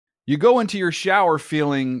You go into your shower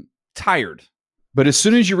feeling tired, but as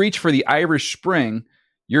soon as you reach for the Irish Spring,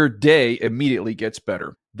 your day immediately gets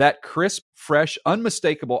better. That crisp, fresh,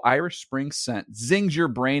 unmistakable Irish Spring scent zings your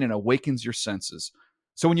brain and awakens your senses.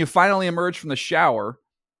 So when you finally emerge from the shower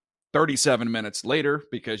 37 minutes later,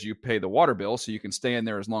 because you pay the water bill so you can stay in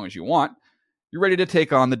there as long as you want, you're ready to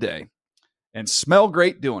take on the day and smell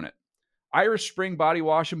great doing it. Irish Spring Body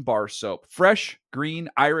Wash and Bar Soap. Fresh, green,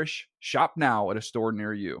 Irish. Shop now at a store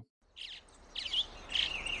near you.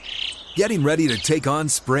 Getting ready to take on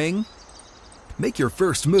spring? Make your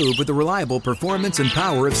first move with the reliable performance and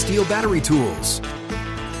power of Steel battery tools.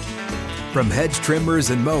 From hedge trimmers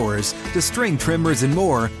and mowers to string trimmers and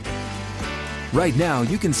more, right now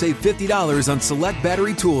you can save $50 on select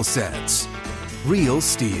battery tool sets. Real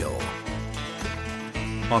Steel.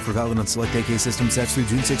 Offer valid on select AK system sets through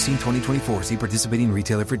June 16, 2024. See participating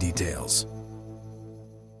retailer for details.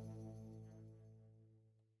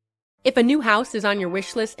 If a new house is on your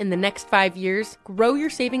wish list in the next 5 years, grow your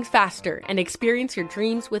savings faster and experience your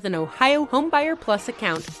dreams with an Ohio Homebuyer Plus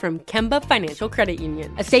account from Kemba Financial Credit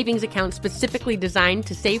Union. A savings account specifically designed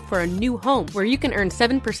to save for a new home where you can earn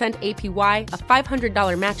 7% APY, a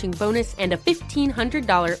 $500 matching bonus, and a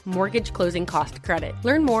 $1,500 mortgage closing cost credit.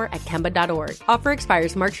 Learn more at Kemba.org. Offer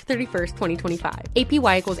expires March 31st, 2025.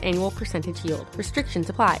 APY equals annual percentage yield. Restrictions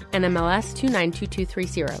apply. NMLS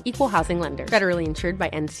 292230. Equal housing lender. Federally insured by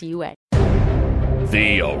NCUA.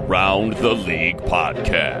 The Around the League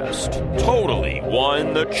podcast totally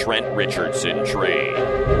won the Trent Richardson trade.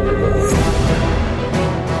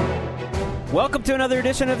 Welcome to another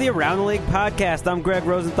edition of the Around the League podcast. I'm Greg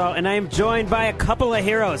Rosenthal, and I am joined by a couple of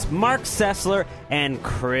heroes, Mark Sessler and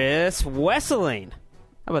Chris Wesseling.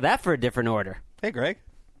 How about that for a different order? Hey, Greg.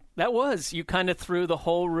 That was. You kind of threw the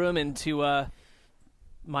whole room into a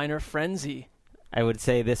minor frenzy. I would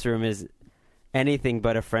say this room is anything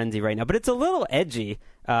but a frenzy right now, but it's a little edgy.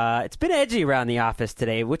 It's been edgy around the office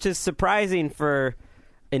today, which is surprising for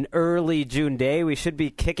an early June day. We should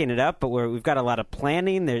be kicking it up, but we've got a lot of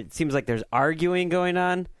planning. It seems like there's arguing going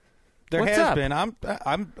on. There What's has up? been.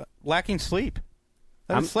 I'm lacking sleep.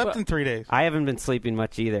 I haven't slept in 3 days. I haven't been sleeping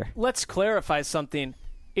much either. Let's clarify something.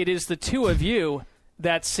 It is the two of you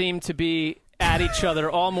that seem to be at each other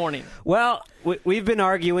all morning. Well, we've been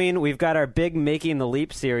arguing. We've got our big Making the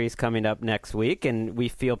Leap series coming up next week, and we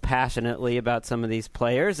feel passionately about some of these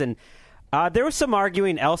players. And there was some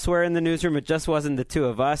arguing elsewhere in the newsroom. It just wasn't the two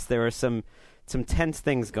of us. There were some tense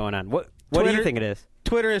things going on. What do you think it is?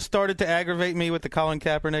 Twitter has started to aggravate me with the Colin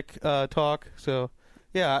Kaepernick talk. So,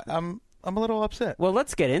 yeah, I'm a little upset. Well,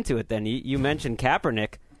 let's get into it then. You mentioned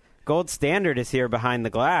Kaepernick. Gold Standard is here behind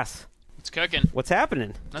the glass. It's cooking. What's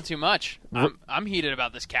happening? Not too much. I'm heated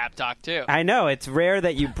about this cap talk, too. I know. It's rare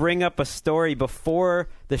that you bring up a story before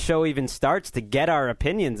the show even starts to get our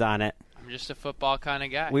opinions on it. I'm just a football kind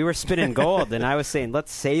of guy. We were spinning gold, and I was saying,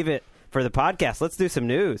 let's save it for the podcast. Let's do some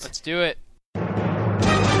news. Let's do it.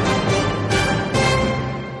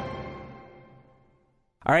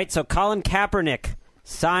 All right, so Colin Kaepernick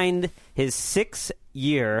signed his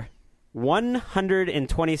 6-year,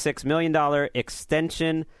 $126 million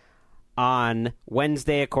extension on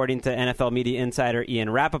Wednesday, according to NFL media insider Ian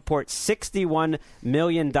Rappaport. $61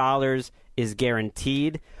 million is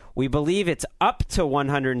guaranteed. We believe it's up to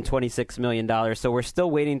 $126 million, so we're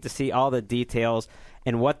still waiting to see all the details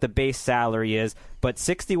and what the base salary is. But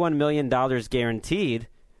 $61 million guaranteed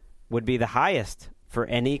would be the highest for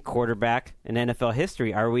any quarterback in NFL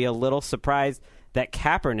history. Are we a little surprised that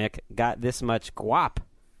Kaepernick got this much guap,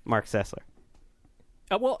 Mark Sessler?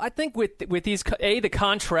 Well, I think with these, the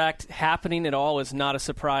contract happening at all is not a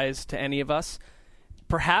surprise to any of us.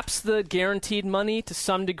 Perhaps the guaranteed money to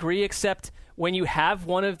some degree, except when you have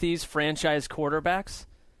one of these franchise quarterbacks,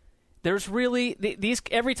 there's really these.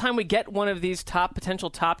 Every time we get one of these potential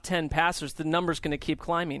top 10 passers, the number's going to keep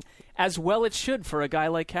climbing. As well it should for a guy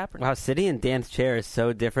like Kaepernick. Wow, sitting in Dan's chair is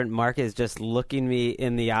so different. Mark is just looking me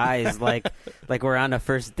in the eyes like we're on a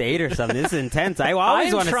first date or something. This is intense. I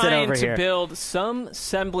always want to sit over here. I'm trying to build some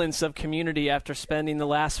semblance of community after spending the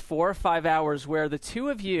last 4 or 5 hours where the two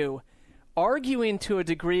of you arguing to a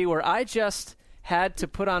degree where I just had to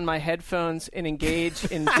put on my headphones and engage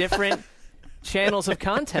in different channels of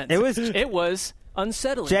content. It was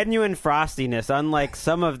unsettling. Genuine frostiness, unlike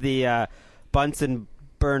some of the Bunsen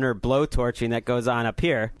burner blowtorching that goes on up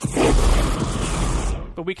here.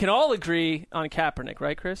 But we can all agree on Kaepernick,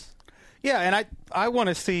 right, Chris? Yeah, and I want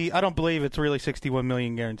to see. I don't believe it's really $61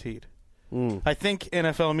 million guaranteed. I think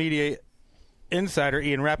NFL media insider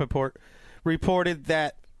Ian Rappaport reported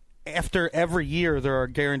that after every year there are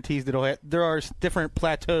guarantees that there are different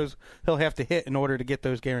plateaus he'll have to hit in order to get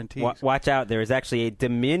those guarantees. Watch out. There is actually a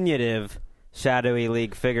diminutive shadowy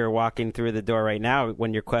league figure walking through the door right now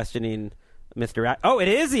when you're questioning Mr. it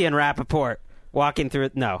is Ian Rappaport walking through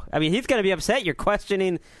it. No. I mean, he's going to be upset. You're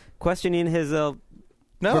questioning his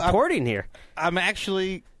reporting here. I'm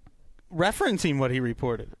actually referencing what he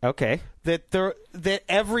reported. Okay. That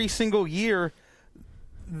every single year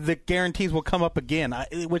the guarantees will come up again,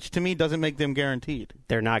 which to me doesn't make them guaranteed.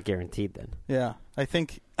 They're not guaranteed then. Yeah. I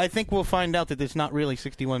think we'll find out that it's not really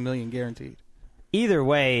 $61 million guaranteed. Either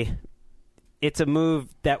way, it's a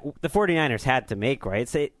move that the 49ers had to make,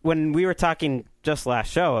 right? When we were talking just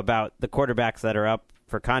last show about the quarterbacks that are up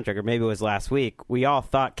for contract, or maybe it was last week, we all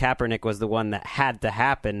thought Kaepernick was the one that had to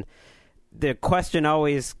happen. The question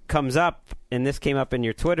always comes up, and this came up in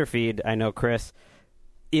your Twitter feed, I know, Chris,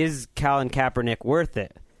 is Colin Kaepernick worth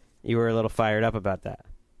it? You were a little fired up about that.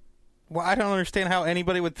 Well, I don't understand how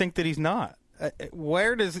anybody would think that he's not.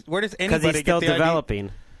 Where does anybody get the idea? Because he's still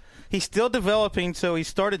developing. He's still developing, so he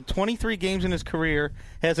started 23 games in his career,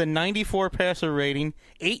 has a 94 passer rating,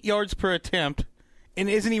 8 yards per attempt, and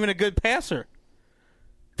isn't even a good passer.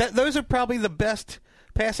 Those are probably the best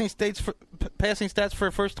passing stats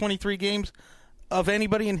for first 23 games of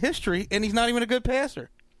anybody in history, and he's not even a good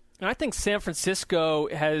passer. And I think San Francisco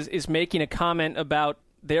is making a comment about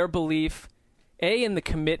their belief, in the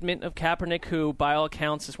commitment of Kaepernick, who by all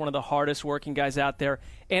accounts is one of the hardest working guys out there,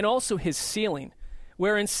 and also his ceiling.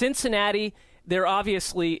 Where in Cincinnati, they're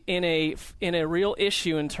obviously in a real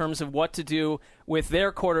issue in terms of what to do with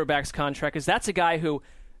their quarterback's contract, because that's a guy who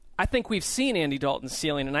I think we've seen Andy Dalton's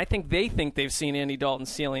ceiling, and I think they've seen Andy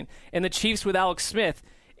Dalton's ceiling. And the Chiefs with Alex Smith,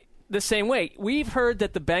 the same way. We've heard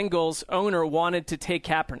that the Bengals owner wanted to take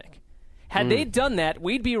Kaepernick. Had they done that,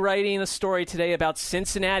 we'd be writing a story today about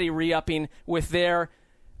Cincinnati re-upping with their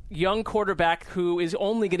young quarterback who is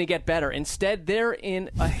only going to get better. Instead, they're in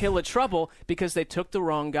a hill of trouble because they took the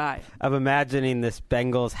wrong guy. I'm imagining this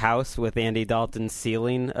Bengals house with Andy Dalton's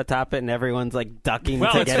ceiling atop it, and everyone's like ducking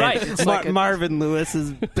to it's get right. it. It's like Marvin Lewis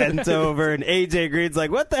is bent over, and AJ Green's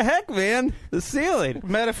like, "What the heck, man? The ceiling."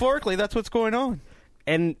 Metaphorically, that's what's going on,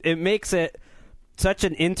 and it makes it such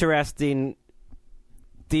an interesting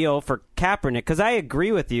deal for Kaepernick, because I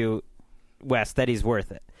agree with you, Wes, that he's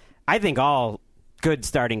worth it. I think all good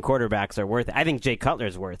starting quarterbacks are worth it. I think Jay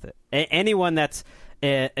Cutler's worth it. Anyone that's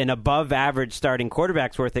an above average starting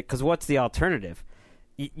quarterback's worth it, because what's the alternative?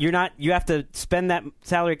 You have to spend that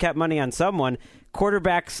salary cap money on someone.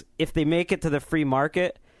 Quarterbacks, if they make it to the free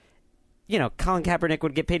market, Colin Kaepernick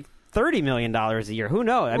would get paid $30 million a year. Who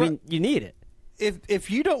knows? I mean, you need it. If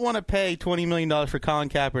you don't want to pay $20 million for Colin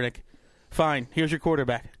Kaepernick, fine. Here's your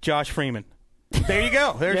quarterback, Josh Freeman. There you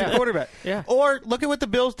go. There's your quarterback. Yeah. Or look at what the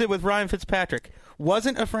Bills did with Ryan Fitzpatrick.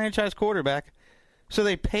 Wasn't a franchise quarterback, so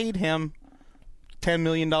they paid him $10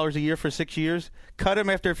 million a year for 6 years, cut him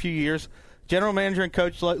after a few years. General manager and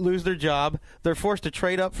coach lose their job. They're forced to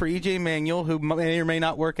trade up for E.J. Manuel, who may or may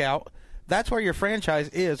not work out. That's where your franchise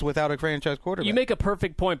is without a franchise quarterback. You make a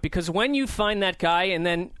perfect point, because when you find that guy and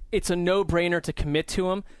then it's a no-brainer to commit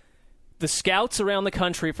to him, the scouts around the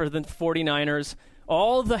country for the 49ers,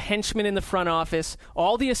 all the henchmen in the front office,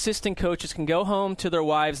 all the assistant coaches can go home to their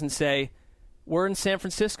wives and say, we're in San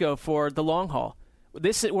Francisco for the long haul.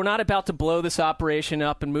 We're not about to blow this operation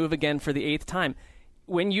up and move again for the 8th time.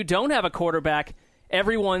 When you don't have a quarterback,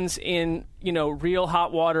 everyone's in real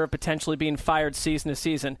hot water, potentially being fired season to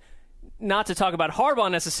season. Not to talk about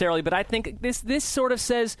Harbaugh necessarily, but I think this sort of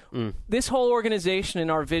says this whole organization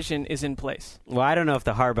and our vision is in place. Well, I don't know if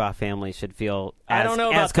the Harbaugh family should feel I don't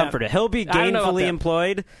know as about comforted. He'll be gainfully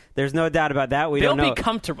employed. There's no doubt about that. They'll be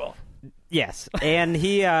comfortable. Yes, and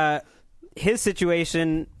his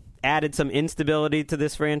situation added some instability to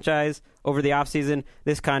this franchise over the offseason.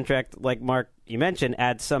 This contract, like Mark, you mentioned,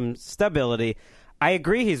 adds some stability. I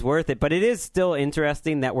agree he's worth it, but it is still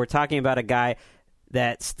interesting that we're talking about a guy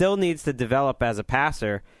that still needs to develop as a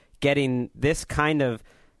passer, getting this kind of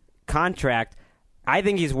contract. I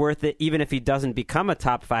think he's worth it even if he doesn't become a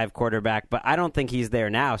top 5 quarterback, but I don't think he's there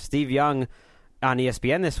now. Steve Young on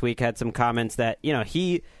ESPN this week had some comments that,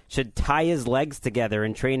 he should tie his legs together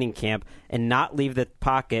in training camp and not leave the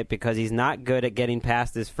pocket because he's not good at getting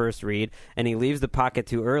past his first read, and he leaves the pocket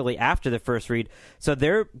too early after the first read. So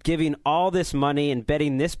they're giving all this money and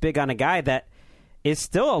betting this big on a guy that is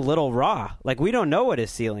still a little raw. Like, we don't know what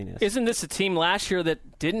his ceiling is. Isn't this a team last year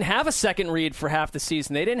that didn't have a second read for half the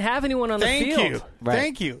season? They didn't have anyone on the field. Thank you. Right.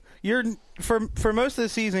 Thank you. You're for most of the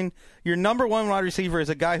season, your number one wide receiver is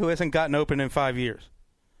a guy who hasn't gotten open in 5 years.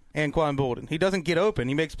 Anquan Boldin. He doesn't get open.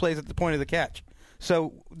 He makes plays at the point of the catch.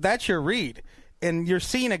 So that's your read. and you're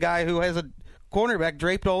seeing a guy who has a cornerback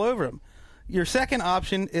draped all over him. Your second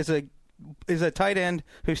option is a tight end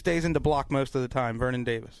who stays in the block most of the time, Vernon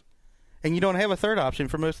Davis. And you don't have a third option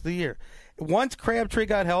for most of the year. Once Crabtree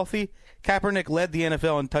got healthy, Kaepernick led the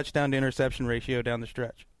NFL in touchdown to interception ratio down the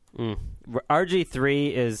stretch.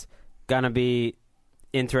 RG3 is going to be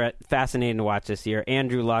fascinating to watch this year.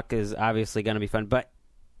 Andrew Luck is obviously going to be fun. But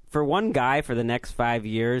for one guy for the next 5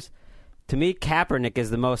 years, to me, Kaepernick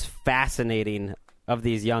is the most fascinating of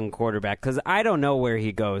these young quarterbacks because I don't know where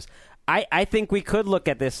he goes. I think we could look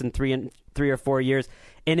at this in three or 4 years,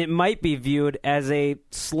 and it might be viewed as a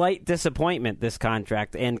slight disappointment, this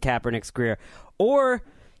contract and Kaepernick's career. Or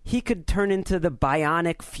he could turn into the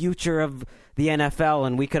bionic future of the NFL,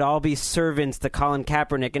 and we could all be servants to Colin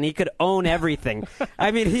Kaepernick, and he could own everything.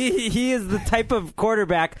 I mean, he is the type of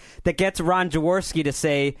quarterback that gets Ron Jaworski to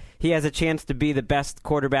say he has a chance to be the best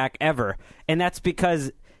quarterback ever, and that's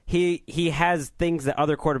because he has things that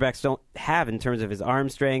other quarterbacks don't have in terms of his arm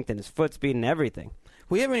strength and his foot speed and everything.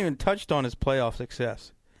 We haven't even touched on his playoff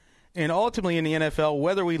success. And ultimately in the NFL,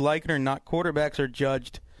 whether we like it or not, quarterbacks are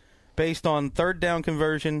judged based on third down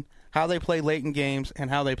conversion, how they play late in games, and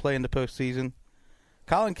how they play in the postseason.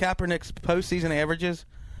 Colin Kaepernick's postseason averages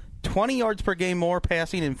 20 yards per game more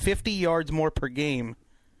passing and 50 yards more per game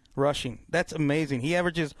rushing. That's amazing. He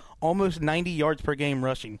averages almost 90 yards per game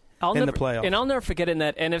rushing in the playoffs. And I'll never forget in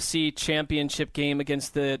that NFC Championship game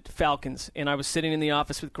against the Falcons, and I was sitting in the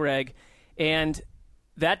office with Greg, and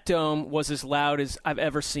that dome was as loud as I've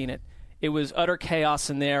ever seen it. It was utter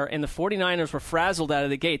chaos in there, and the 49ers were frazzled out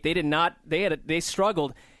of the gate. They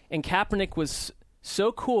struggled, and Kaepernick was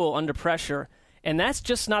so cool under pressure, and that's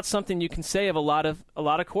just not something you can say of a lot of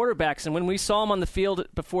quarterbacks. And when we saw him on the field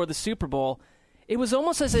before the Super Bowl, it was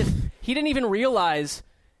almost as if he didn't even realize.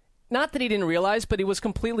 Not that he didn't realize, but he was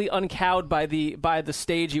completely uncowed by the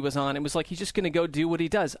stage he was on. It was like he's just going to go do what he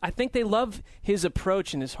does. I think they love his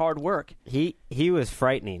approach and his hard work. He was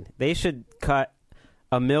frightening. They should cut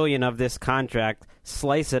 $1 million of this contract,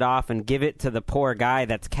 slice it off, and give it to the poor guy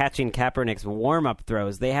that's catching Kaepernick's warm-up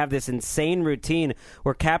throws. They have this insane routine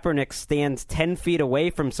where Kaepernick stands 10 feet away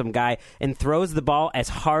from some guy and throws the ball as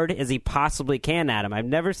hard as he possibly can at him. I've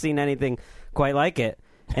never seen anything quite like it.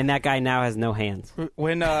 And that guy now has no hands.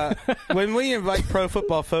 When we invite Pro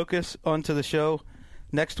Football Focus onto the show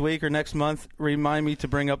next week or next month, remind me to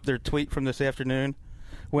bring up their tweet from this afternoon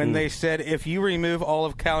when they said if you remove all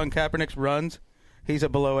of Colin Kaepernick's runs, he's a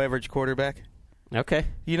below-average quarterback. Okay.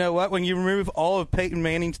 You know what? When you remove all of Peyton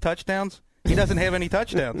Manning's touchdowns, he doesn't have any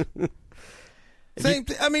touchdowns.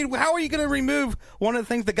 I mean, how are you going to remove one of the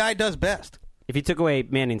things the guy does best? If you took away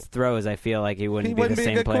Manning's throws, I feel like he wouldn't be the same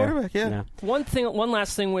a good player. Quarterback, yeah. No. One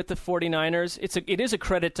last thing with the 49ers, it is a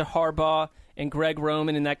credit to Harbaugh and Greg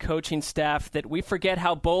Roman and that coaching staff that we forget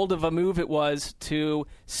how bold of a move it was to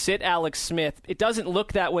sit Alex Smith. It doesn't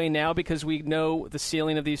look that way now because we know the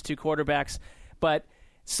ceiling of these two quarterbacks, but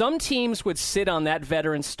some teams would sit on that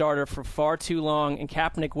veteran starter for far too long, and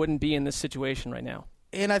Kaepernick wouldn't be in this situation right now.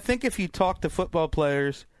 And I think if you talk to football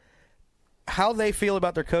players, how they feel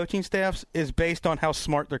about their coaching staffs is based on how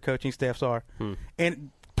smart their coaching staffs are. And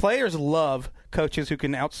players love coaches who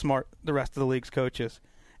can outsmart the rest of the league's coaches.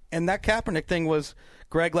 And that Kaepernick thing was,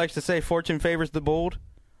 Greg likes to say, fortune favors the bold.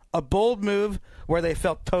 A bold move where they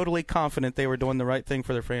felt totally confident they were doing the right thing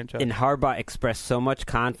for their franchise. And Harbaugh expressed so much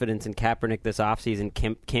confidence in Kaepernick this offseason,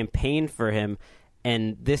 campaigned for him,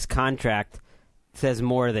 and this contract says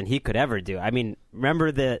more than he could ever do. I mean,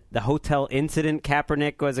 remember the hotel incident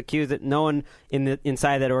Kaepernick was accused that no one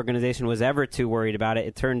inside that organization was ever too worried about it.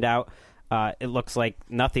 It turned out it looks like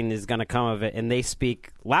nothing is going to come of it, and they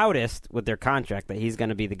speak loudest with their contract that he's going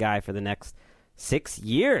to be the guy for the next 6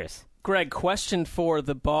 years. Greg, question for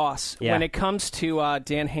the boss. Yeah. When it comes to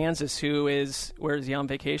Dan Hansis, where is he on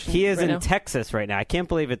vacation? He is right in now? Texas right now. I can't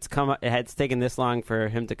believe it's taken this long for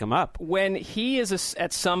him to come up. When he is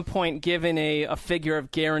at some point given a figure of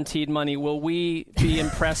guaranteed money, will we be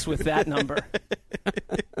impressed with that number?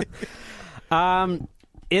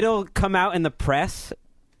 It'll come out in the press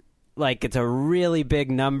like it's a really big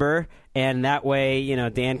number, and that way,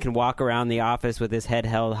 Dan can walk around the office with his head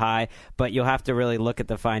held high, but you'll have to really look at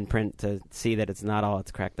the fine print to see that it's not all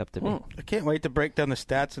it's cracked up to be. I can't wait to break down the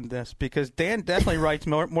stats in this because Dan definitely writes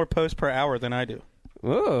more posts per hour than I do.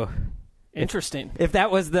 Ooh. Interesting. If that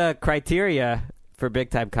was the criteria for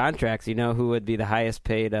big-time contracts, you know who would be the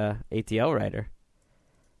highest-paid ATL writer?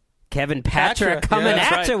 Kevin Patrick coming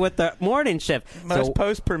at you with the morning shift. Most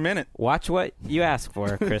posts per minute. Watch what you ask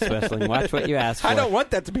for, Chris Wessling. Watch what you ask for. I don't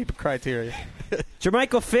want that to be the criteria.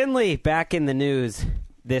 Jermichael Finley back in the news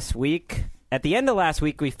this week. At the end of last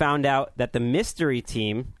week, we found out that the mystery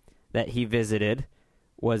team that he visited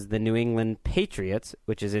was the New England Patriots,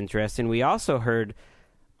 which is interesting. We also heard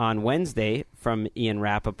on Wednesday from Ian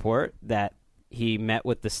Rappaport that he met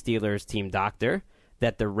with the Steelers team doctor,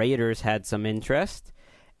 that the Raiders had some interest,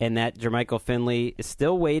 and that Jermichael Finley is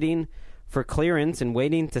still waiting for clearance and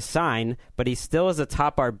waiting to sign, but he still is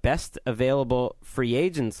atop our best available free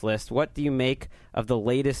agents list. What do you make of the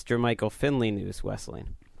latest Jermichael Finley news,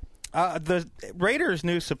 Wesleyan? The Raiders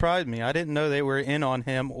news surprised me. I didn't know they were in on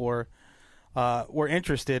him or were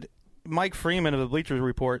interested. Mike Freeman of the Bleacher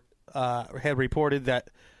Report had reported that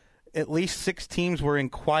at least 6 teams were in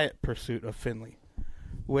quiet pursuit of Finley,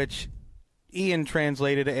 which Ian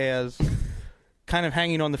translated as kind of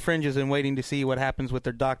hanging on the fringes and waiting to see what happens with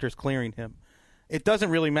their doctors clearing him. It doesn't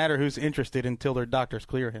really matter who's interested until their doctors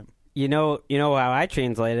clear him. You know how I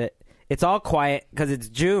translate it? It's all quiet because it's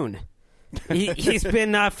June. He's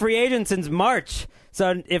been free agent since March.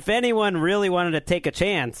 So if anyone really wanted to take a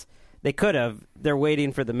chance, they could have. They're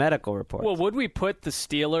waiting for the medical report. Well, would we put the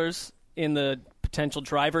Steelers in the potential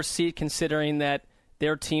driver's seat, considering that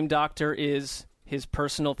their team doctor is his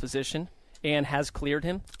personal physician and has cleared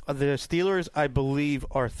him? The Steelers, I believe,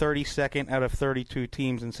 are 32nd out of 32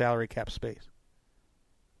 teams in salary cap space.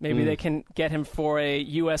 Maybe they can get him for a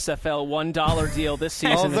USFL $1 deal this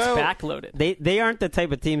season that's backloaded. They aren't the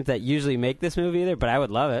type of teams that usually make this move either, but I would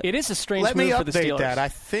love it. It is a strange move for the Steelers. Let me update that. I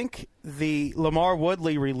think the Lamar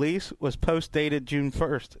Woodley release was post-dated June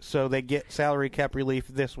 1st, so they get salary cap relief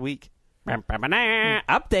this week.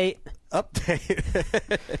 Update.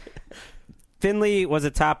 Finley was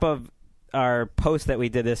atop of our post that we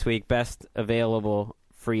did this week, best available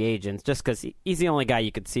free agents, just because he's the only guy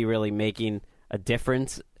you could see really making a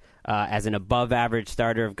difference as an above-average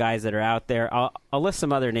starter of guys that are out there. I'll list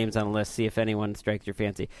some other names on the list, see if anyone strikes your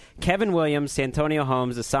fancy. Kevin Williams, Santonio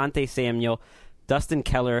Holmes, Asante Samuel, Dustin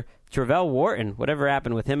Keller, Travell Wharton. Whatever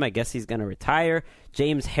happened with him, I guess he's going to retire.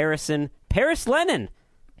 James Harrison, Paris Lennon.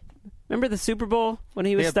 Remember the Super Bowl when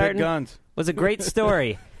he was starting? Big guns. Was a great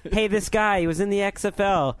story. Hey, this guy, he was in the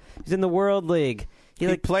XFL. He was in the World League.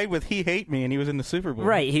 He played with He Hate Me, and he was in the Super Bowl.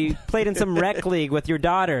 Right. He played in some rec league with your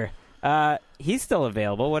daughter. He's still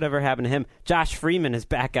available. Whatever happened to him? Josh Freeman is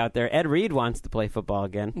back out there. Ed Reed wants to play football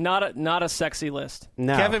again. Not a sexy list.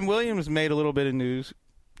 No. Kevin Williams made a little bit of news.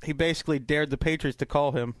 He basically dared the Patriots to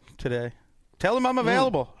call him today. Tell him I'm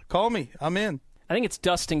available. Call me. I'm in. I think it's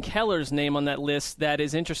Dustin Keller's name on that list that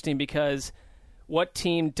is interesting because what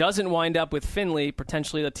team doesn't wind up with Finley,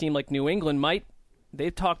 potentially a team like New England might.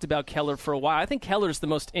 They've talked about Keller for a while. I think Keller's the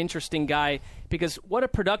most interesting guy because what a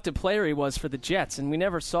productive player he was for the Jets, and we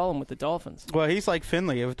never saw him with the Dolphins. Well, he's like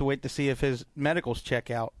Finley. You have to wait to see if his medicals check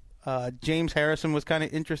out. James Harrison was kind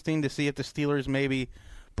of interesting to see if the Steelers maybe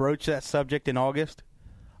broach that subject in August.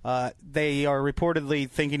 They are reportedly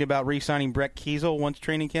thinking about re-signing Brett Kiesel once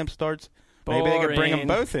training camp starts. Maybe they could bring them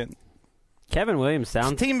both in. Kevin Williams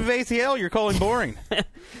sounds... It's a team of ACL you're calling boring.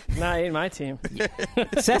 Not in my team.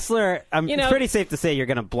 Sessler, it's pretty safe to say you're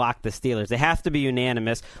going to block the Steelers. They have to be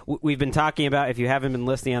unanimous. We've been talking about, if you haven't been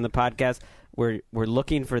listening on the podcast, we're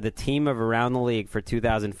looking for the team of around the league for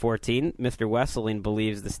 2014. Mr. Wesseling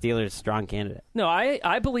believes the Steelers a strong candidate. No,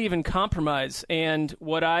 I believe in compromise, and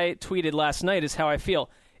what I tweeted last night is how I feel.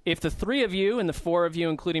 If the 3 of you and the 4 of you,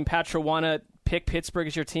 including Patra, want to pick Pittsburgh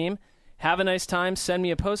as your team, have a nice time, send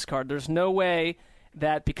me a postcard. There's no way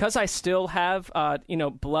that because I still have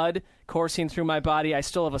blood coursing through my body, I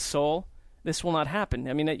still have a soul. This will not happen.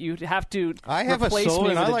 I mean, you have to. I have a soul,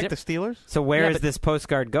 and I like the Steelers. So where is this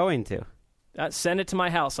postcard going to? Send it to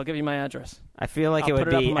my house. I'll give you my address. I feel like it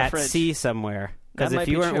would be at sea somewhere. Because if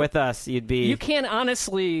you weren't with us, you'd be. You can't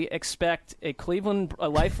honestly expect a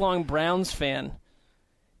lifelong Browns fan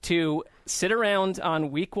to sit around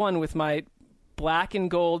on week 1 with my black and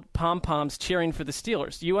gold pom-poms cheering for the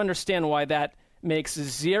Steelers. You understand why that makes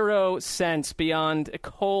 0 sense beyond a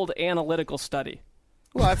cold analytical study.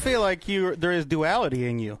 Well, I feel like there is duality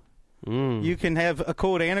in you. You can have a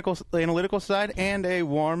cold analytical side and a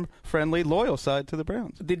warm, friendly, loyal side to the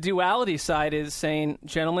Browns. The duality side is saying,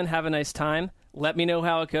 gentlemen, have a nice time. Let me know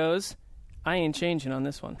how it goes. I ain't changing on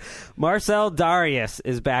this one. Marcel Darius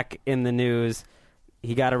is back in the news.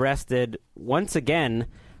 He got arrested once again,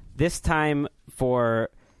 this time for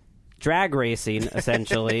drag racing,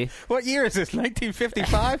 essentially. What year is this,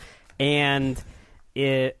 1955? And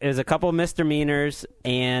it is a couple of misdemeanors,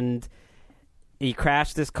 and he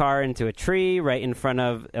crashed his car into a tree right in front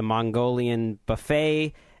of a Mongolian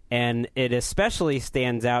buffet, and it especially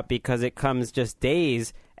stands out because it comes just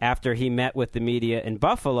days after he met with the media in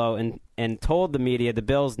Buffalo and told the media, the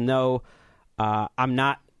Bills know I'm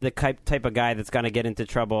not the type of guy that's going to get into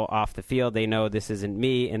trouble off the field. They know this isn't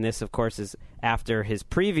me, and this, of course, is after his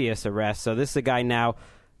previous arrest. So this is a guy now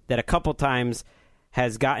that a couple times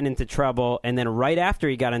has gotten into trouble, and then right after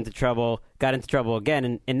he got into trouble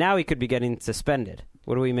again, and now he could be getting suspended.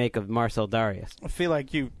 What do we make of Marcel Darius? I feel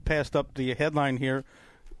like you passed up the headline here.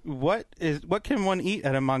 What can one eat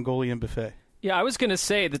at a Mongolian buffet? Yeah, I was going to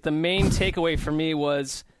say that the main takeaway for me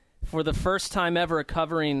was, for the first time ever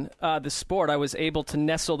covering the sport, I was able to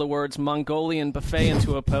nestle the words Mongolian buffet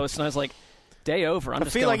into a post, and I was like, day over. I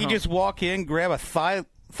feel like you just walk in, grab a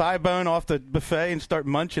thigh bone off the buffet, and start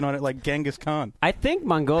munching on it like Genghis Khan. I think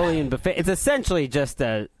Mongolian buffet, it's essentially just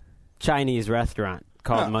a Chinese restaurant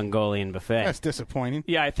called Mongolian buffet. That's disappointing.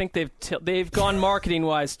 Yeah, I think they've gone marketing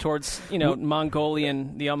wise towards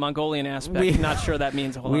Mongolian, the Mongolian aspect. Not sure that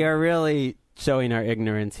means a whole lot. We are really showing our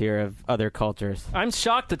ignorance here of other cultures. I'm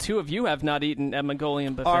shocked the two of you have not eaten at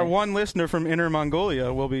Mongolian buffet. Our one listener from Inner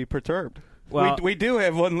Mongolia will be perturbed. Well, we do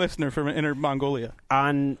have one listener from Inner Mongolia.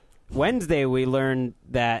 On Wednesday, we learned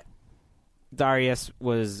that Darius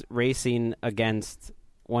was racing against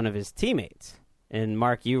one of his teammates. And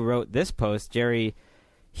Mark, you wrote this post. Jerry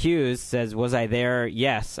Hughes says, was I there?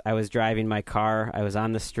 Yes, I was driving my car. I was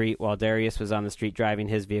on the street while Darius was on the street driving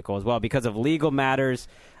his vehicle as well. Because of legal matters,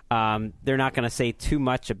 they're not going to say too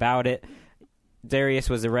much about it. Darius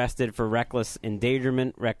was arrested for reckless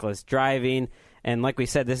endangerment, reckless driving. And like we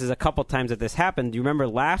said, this is a couple times that this happened. Do you remember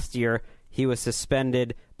last year he was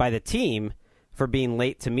suspended by the team for being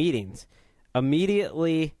late to meetings?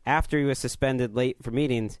 Immediately after he was suspended late for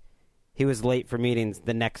meetings, he was late for meetings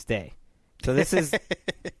the next day. So this is,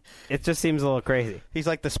 it just seems a little crazy. He's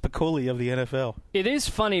like the Spicoli of the NFL. It is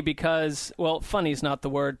funny because, well, funny is not the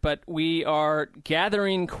word, but we are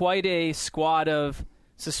gathering quite a squad of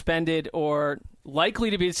suspended or likely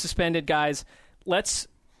to be suspended guys. Let's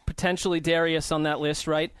potentially Darius on that list,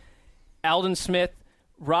 right? Aldon Smith,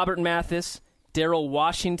 Robert Mathis, Darrell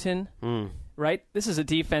Washington, right? This is a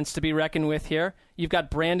defense to be reckoned with here. You've got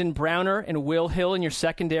Brandon Browner and Will Hill in your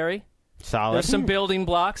secondary. Solid. There's some building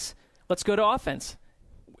blocks. Let's go to offense.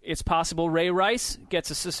 It's possible Ray Rice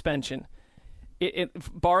gets a suspension.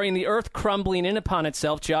 Barring the earth crumbling in upon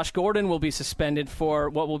itself, Josh Gordon will be suspended for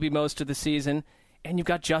what will be most of the season. And you've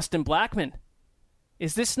got Justin Blackmon.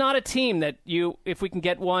 Is this not a team that if we can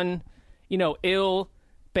get one,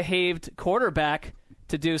 ill-behaved quarterback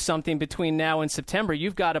to do something between now and September,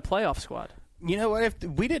 you've got a playoff squad? You know what? If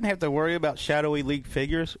we didn't have to worry about shadowy league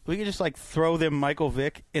figures, we could just throw them Michael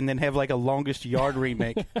Vick and then have a longest yard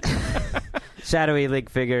remake. Shadowy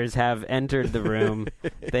league figures have entered the room.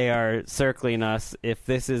 They are circling us. If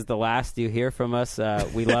this is the last you hear from us,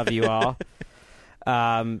 we love you all.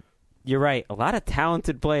 You're right. A lot of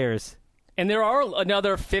talented players. And there are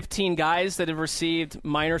another 15 guys that have received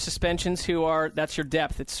minor suspensions that's your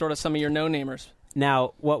depth. It's sort of some of your no-namers.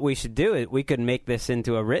 Now, what we should do is we could make this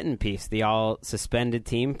into a written piece, the all-suspended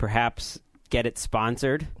team, perhaps get it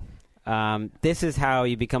sponsored. This is how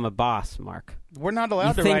you become a boss, Mark. We're not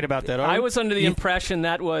allowed to write about that, are we? I was under the impression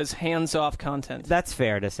that was hands-off content. That's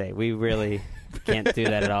fair to say. We really can't do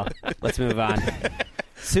that at all. Let's move on.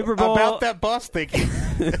 Super Bowl. About that boss thinking.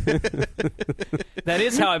 That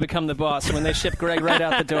is how I become the boss, when they ship Greg right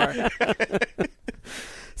out the door.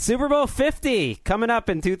 Super Bowl 50 coming up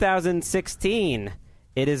in 2016.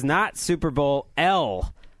 It is not Super Bowl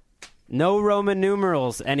L. No Roman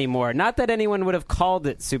numerals anymore. Not that anyone would have called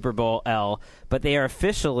it Super Bowl L, but they are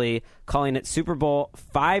officially calling it Super Bowl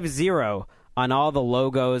 50 on all the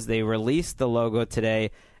logos. They released the logo today,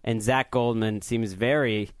 and Zach Goldman seems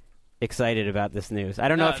very excited about this news. I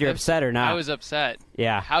don't know if you're upset or not. I was upset.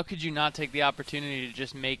 Yeah. How could you not take the opportunity to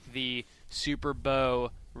just make the Super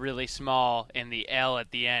Bowl really small and the L at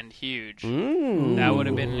the end huge? That would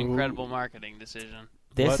have been an incredible marketing decision.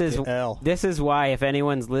 This is why, if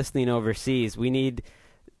anyone's listening overseas, we need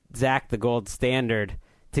Zach, the gold standard,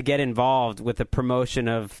 to get involved with the promotion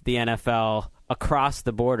of the NFL across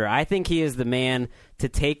the border. I think he is the man to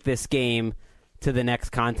take this game to the next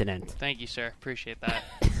continent. Thank you, sir. Appreciate that.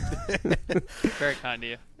 Very kind of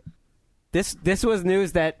you. This was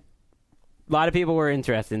news that a lot of people were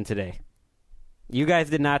interested in today. You guys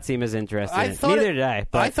did not seem as interested in it. Neither did I.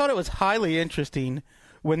 But I thought it was highly interesting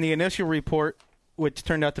when the initial report, which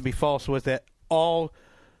turned out to be false, was that all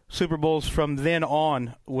Super Bowls from then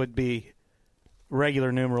on would be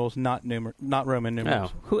regular numerals, not Roman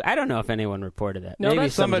numerals. Oh, I don't know if anyone reported that. No, maybe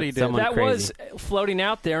somebody did. That crazy. was floating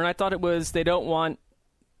out there, and I thought it was they don't want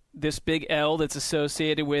this big L that's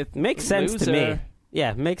associated with makes sense loser. to me.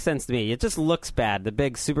 Yeah, makes sense to me. It just looks bad, the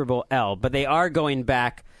big Super Bowl L, but they are going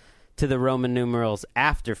back to the Roman numerals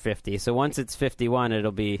after 50. So once it's 51,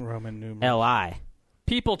 it'll be Roman numerals. LI.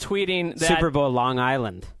 people tweeting that Super Bowl Long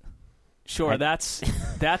Island. Sure, that's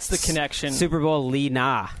the connection. Super Bowl Lee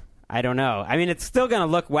Nah. I don't know. I mean, it's still going to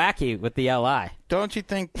look wacky with the LI. Don't you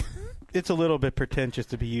think it's a little bit pretentious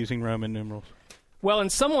to be using Roman numerals? Well,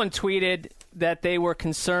 and someone tweeted that they were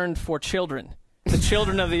concerned for children, the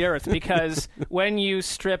children of the earth, because when you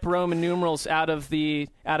strip Roman numerals out of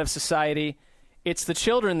society, it's the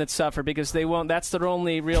children that suffer because they won't. That's their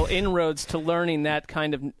only real inroads to learning that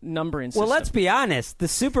kind of numbering system. Well, let's be honest. The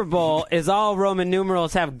Super Bowl is all Roman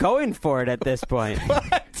numerals have going for it at this point.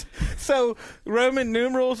 What? So Roman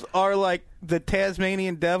numerals are like the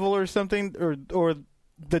Tasmanian devil or something, or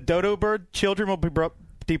the dodo bird? Children will be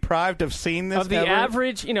deprived of seeing this? Of the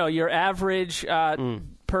average, your average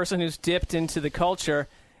person who's dipped into the culture,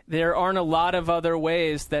 there aren't a lot of other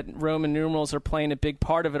ways that Roman numerals are playing a big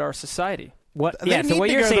part of our society. What you're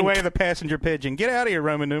saying, the way of the passenger pigeon. Get out of here,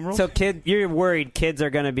 Roman numerals. So, you're worried kids are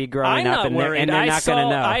going to be growing up and they're not going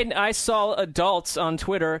to know. I saw adults on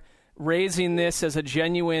Twitter raising this as a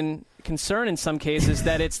genuine concern in some cases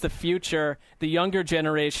that it's the future, the younger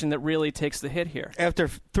generation that really takes the hit here.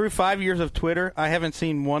 Through 5 years of Twitter, I haven't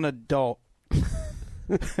seen one adult.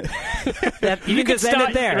 You can just end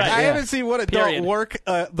it there. Right. I haven't seen one adult work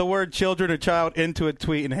the word children or child into a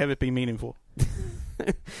tweet and have it be meaningful.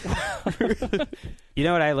 You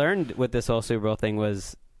know what I learned with this whole Super Bowl thing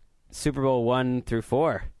was Super Bowl 1 through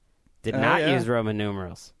 4 did not use Roman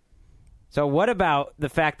numerals. So what about the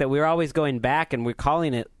fact that we're always going back and we're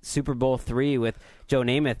calling it Super Bowl 3 with Joe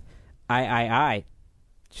Namath, I.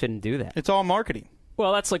 Shouldn't do that. It's all marketing.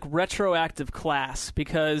 Well, that's like retroactive class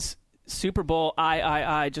because Super Bowl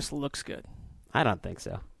I just looks good. I don't think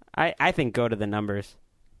so. I think go to the numbers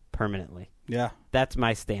permanently. Yeah. That's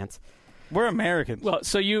my stance. We're Americans. Well,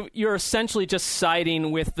 so you're essentially just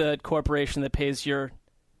siding with the corporation that pays your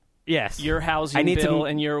housing bill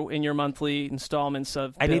and your monthly installments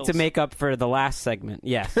of bills. I need to make up for the last segment.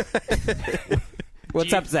 Yes.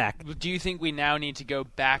 What's up, Zach? Do you think we now need to go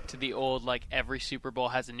back to the old, like every Super Bowl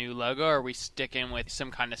has a new logo, or are we sticking with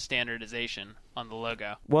some kind of standardization on the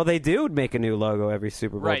logo? Well, they do make a new logo every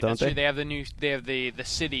Super Bowl, right, don't that's they? True. They have the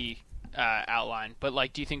city outline, but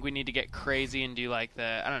like, do you think we need to get crazy and do like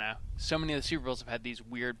I don't know? So many of the Super Bowls have had these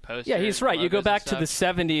weird posters. Yeah, he's right. You go back to the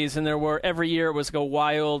 70s, and there were every year it was a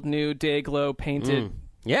wild new Day-Glo painted.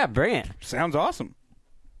 Yeah, bring it. Sounds awesome.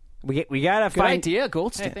 We gotta Good find idea,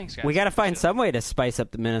 Goldstein. Hey, thanks, guys. We gotta find some way to spice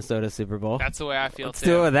up the Minnesota Super Bowl. That's the way I feel. Let's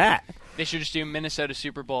do it with that. They should just do Minnesota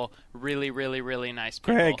Super Bowl. Really, really, really nice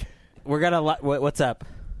people. Greg, we're gonna. What's up?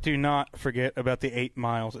 Do not forget about the 8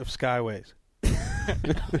 miles of Skyways.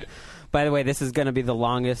 By the way, this is going to be the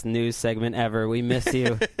longest news segment ever. We miss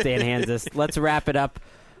you, Dan Hansis. Let's wrap it up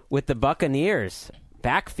with the Buccaneers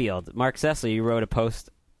backfield. Mark Sessler, you wrote a post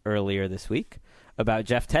earlier this week about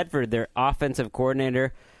Jeff Tedford, their offensive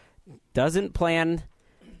coordinator, doesn't plan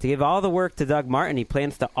to give all the work to Doug Martin. He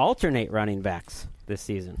plans to alternate running backs this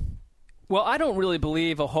season. Well, I don't really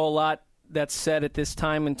believe a whole lot that's said at this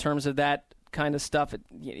time in terms of that kind of stuff.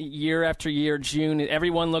 Year after year, June,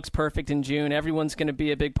 everyone looks perfect in June. Everyone's going to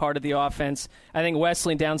be a big part of the offense. I think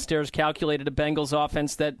Wesley downstairs calculated a Bengals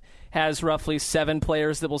offense that has roughly 7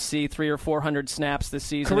 players that will see 300 or 400 snaps this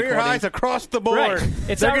season. Career highs across the board. Right.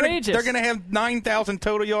 It's outrageous. They're going to have 9,000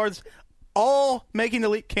 total yards, all making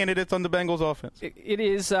elite candidates on the Bengals offense. It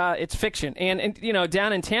is. It's fiction. And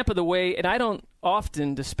down in Tampa, the way, and I don't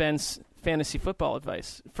often dispense fantasy football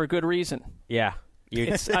advice for good reason. Yeah.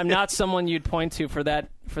 I'm not someone you'd point to for that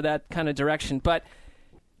kind of direction. But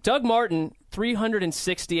Doug Martin,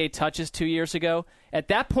 368 touches 2 years ago. At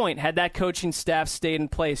that point, had that coaching staff stayed in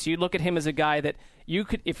place, you'd look at him as a guy that you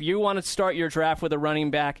could, if you want to start your draft with a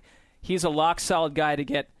running back, he's a lock-solid guy to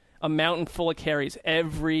get a mountain full of carries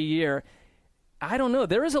every year. I don't know.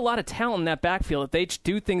 There is a lot of talent in that backfield. If they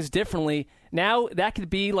do things differently, now that could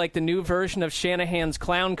be like the new version of Shanahan's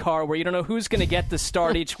clown car where you don't know who's going to get the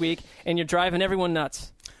start each week, and you're driving everyone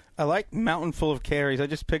nuts. I like mountain full of carries. I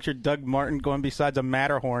just pictured Doug Martin going besides a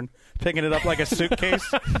Matterhorn, picking it up like a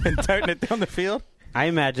suitcase and toting it down the field. I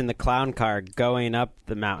imagine the clown car going up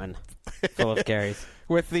the mountain full of carries.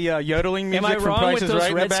 With the yodeling music Am I from wrong Price with is those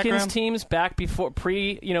Right Redskins teams back before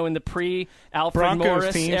in the pre-Alfred Broncos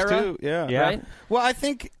Morris teams era? too, yeah. Right? Well, I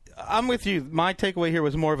think I'm with you. My takeaway here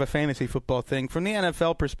was more of a fantasy football thing. From the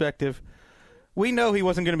NFL perspective, we know he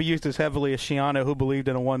wasn't going to be used as heavily as Schiano, who believed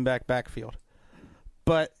in a one-back backfield.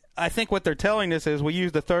 But I think what they're telling us is we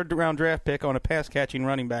used a third-round draft pick on a pass-catching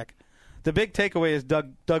running back. The big takeaway is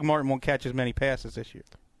Doug Martin won't catch as many passes this year.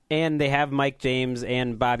 And they have Mike James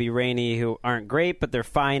and Bobby Rainey, who aren't great, but they're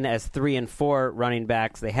fine as 3 and 4 running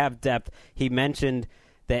backs. They have depth. He mentioned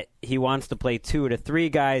that he wants to play 2 to 3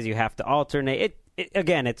 guys. You have to alternate.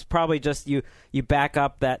 again, it's probably just you back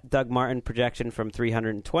up that Doug Martin projection from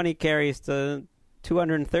 320 carries to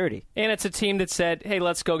 230. And it's a team that said, hey,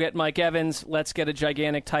 let's go get Mike Evans. Let's get a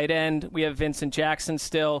gigantic tight end. We have Vincent Jackson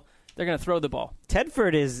still. They're going to throw the ball.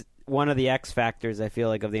 Tedford is one of the X factors, I feel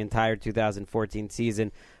like, of the entire 2014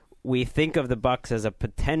 season. We think of the Bucs as a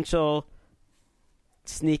potential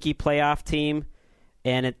sneaky playoff team,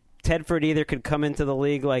 and Tedford either could come into the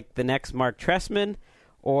league like the next Mark Trestman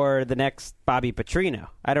or the next Bobby Petrino.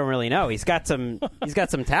 I don't really know. He's got some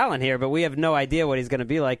talent here, but we have no idea what he's going to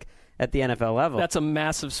be like at the NFL level. That's a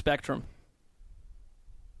massive spectrum.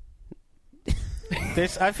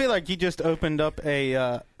 I feel like you just opened up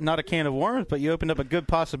not a can of worms, but you opened up a good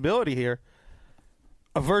possibility here.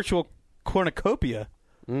 A virtual cornucopia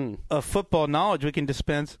of football knowledge we can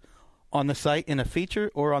dispense on the site in a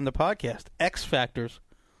feature or on the podcast. X Factors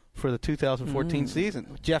for the 2014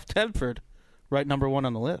 season. Jeff Tedford, right number 1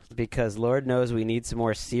 on the list. Because Lord knows we need some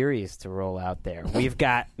more series to roll out there. We've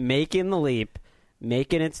got Making the Leap,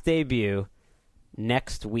 making its debut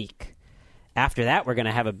next week. After that, we're going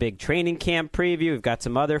to have a big training camp preview. We've got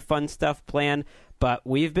some other fun stuff planned. But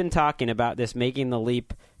we've been talking about this Making the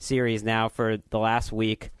Leap series now for the last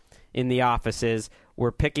week in the offices.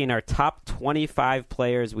 We're picking our top 25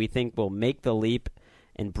 players we think will make the leap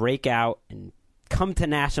and break out and come to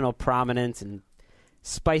national prominence and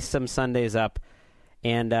spice some Sundays up.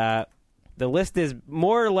 And the list is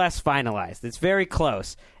more or less finalized. It's very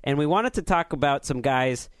close. And we wanted to talk about some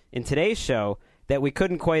guys in today's show that we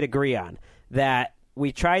couldn't quite agree on, that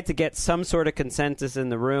we tried to get some sort of consensus in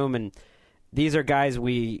the room, and these are guys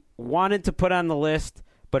we wanted to put on the list,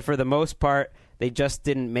 but for the most part, they just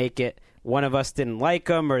didn't make it. One of us didn't like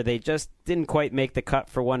them, or they just didn't quite make the cut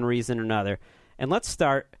for one reason or another. And let's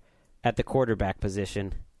start at the quarterback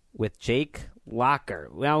position with Jake Locker.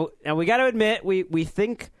 Now we got to admit, we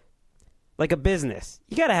think like a business.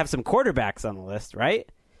 You got to have some quarterbacks on the list,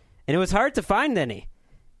 right? And it was hard to find any.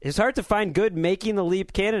 It's hard to find good Making the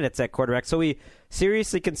Leap candidates at quarterback. So we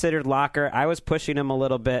seriously considered Locker. I was pushing him a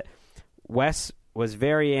little bit. Wes was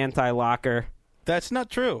very anti-Locker. That's not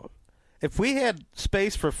true. If we had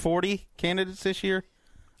space for 40 candidates this year,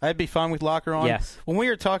 I'd be fine with Locker on. Yes. When we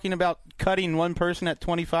were talking about cutting one person at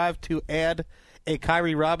 25 to add a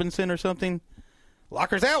Kyrie Robinson or something,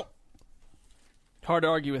 Locker's out. Hard to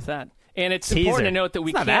argue with that. And it's important to note that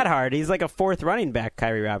we can't. It's not that hard. He's like a 4th running back,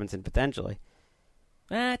 Kyrie Robinson, potentially.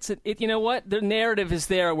 You know what? The narrative is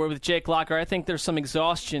there where with Jake Locker, I think there's some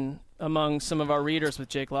exhaustion among some of our readers with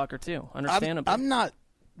Jake Locker, too. Understandably. I'm not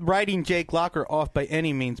writing Jake Locker off by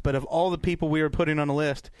any means, but of all the people we were putting on the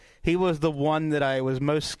list, he was the one that I was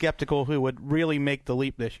most skeptical who would really make the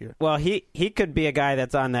leap this year. Well, he could be a guy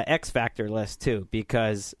that's on the X Factor list, too,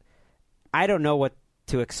 because I don't know what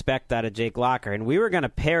to expect out of Jake Locker. And we were going to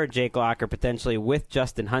pair Jake Locker potentially with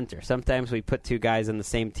Justin Hunter. Sometimes we put two guys on the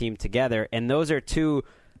same team together, and those are two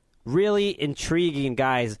really intriguing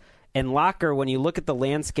guys. And Locker, when you look at the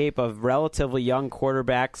landscape of relatively young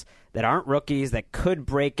quarterbacks that aren't rookies, that could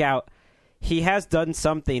break out, he has done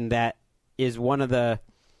something that is one of the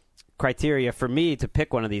criteria for me to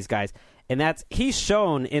pick one of these guys. And that's he's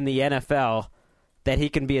shown in the NFL that he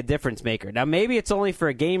can be a difference maker. Now, maybe it's only for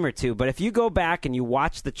a game or two, but if you go back and you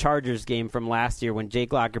watch the Chargers game from last year when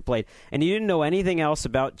Jake Locker played, and you didn't know anything else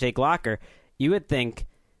about Jake Locker, you would think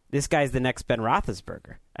this guy's the next Ben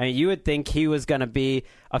Roethlisberger. I mean, you would think he was going to be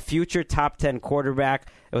a future top 10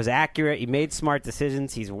 quarterback. It was accurate. He made smart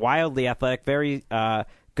decisions. He's wildly athletic, very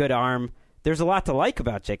good arm. There's a lot to like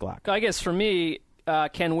about Jake Locker. I guess for me,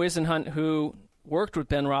 Ken Wisenhunt, who worked with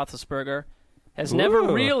Ben Roethlisberger, has never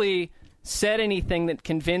really said anything that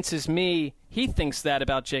convinces me he thinks that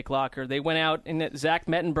about Jake Locker. They went out, and Zach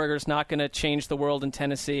Mettenberger's not going to change the world in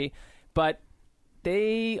Tennessee, but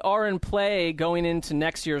they are in play going into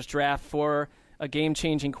next year's draft for a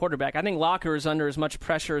game-changing quarterback. I think Locker is under as much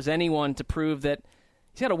pressure as anyone to prove that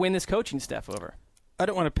he's got to win this coaching staff over. I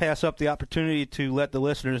don't want to pass up the opportunity to let the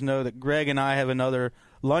listeners know that Greg and I have another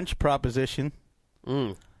lunch proposition.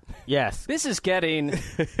 Yes. This is getting,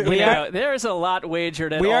 there's a lot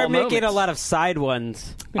wagered at all We are moments. making a lot of side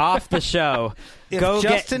ones off the show. Go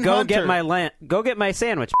get my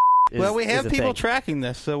sandwich. Well, we have people tracking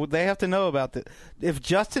this, so they have to know about this. If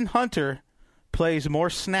Justin Hunter plays more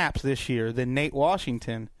snaps this year than Nate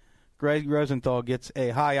Washington, Greg Rosenthal gets a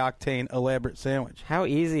high-octane, elaborate sandwich. How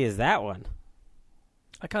easy is that one?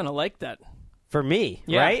 I kind of like that. For me,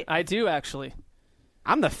 yeah, right? I do, actually.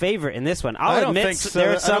 I'm the favorite in this one. I'll admit so.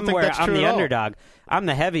 There's somewhere I'm the all. underdog. I'm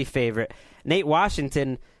the heavy favorite. Nate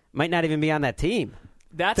Washington might not even be on that team.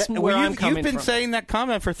 That's where I'm coming from. You've been saying that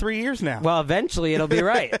comment for 3 years now. Well, eventually it'll be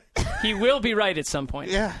right. He will be right at some point.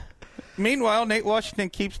 Yeah. Meanwhile, Nate Washington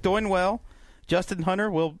keeps doing well. Justin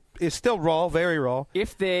Hunter is still raw, very raw.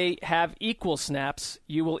 If they have equal snaps,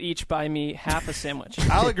 you will each buy me half a sandwich.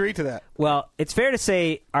 I'll agree to that. Well, it's fair to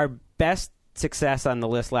say our best success on the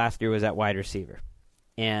list last year was at wide receiver.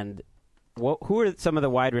 And who are some of the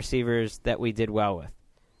wide receivers that we did well with?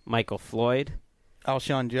 Michael Floyd.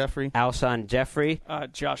 Alshon Jeffrey.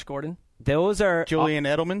 Josh Gordon. Those are Julian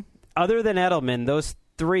Edelman. Other than Edelman, those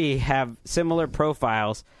three have similar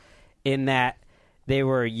profiles in that they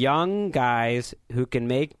were young guys who can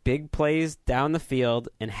make big plays down the field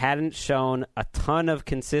and hadn't shown a ton of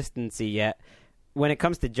consistency yet. When it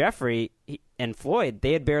comes to Jeffrey and Floyd,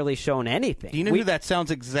 they had barely shown anything. Do you know who that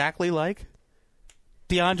sounds exactly like?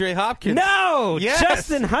 DeAndre Hopkins. No! Yes!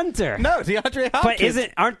 Justin Hunter. No, DeAndre Hopkins.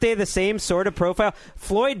 But aren't they the same sort of profile?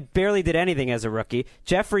 Floyd barely did anything as a rookie.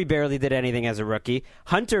 Jeffrey barely did anything as a rookie.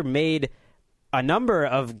 Hunter made a number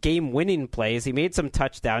of game-winning plays. He made some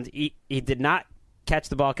touchdowns. He did not catch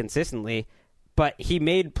the ball consistently, but he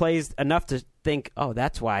made plays enough to think, oh,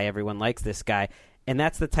 that's why everyone likes this guy. And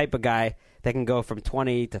that's the type of guy that can go from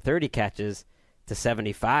 20 to 30 catches to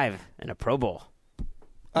 75 in a Pro Bowl.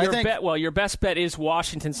 Your best bet is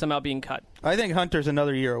Washington somehow being cut. I think Hunter's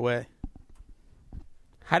another year away.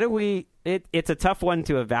 How do we it's a tough one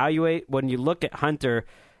to evaluate when you look at Hunter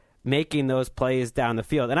making those plays down the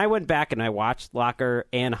field. And I went back and I watched Locker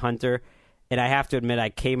and Hunter, and I have to admit I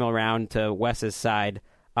came around to Wes's side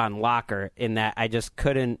on Locker in that I just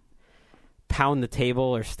couldn't pound the table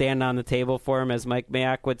or stand on the table for him, as Mike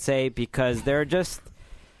Mayock would say, because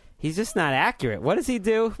he's just not accurate. What does he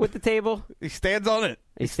do with the table? He stands on it.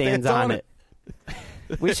 He stands on it.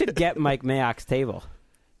 We should get Mike Mayock's table.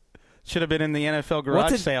 Should have been in the NFL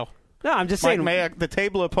garage sale. No, I'm just Mike saying. Mayock, the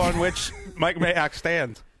table upon which Mike Mayock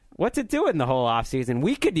stands. What's it doing the whole offseason?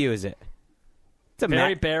 We could use it. It's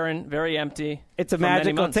very barren, very empty. It's a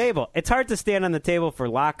magical table. It's hard to stand on the table for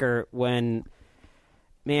Locker when,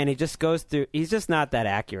 man, he just goes through. He's just not that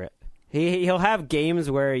accurate. He'll have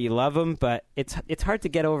games where you love him, but it's hard to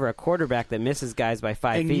get over a quarterback that misses guys by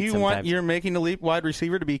 5 feet And you sometimes. want your making the leap wide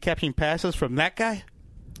receiver to be catching passes from that guy?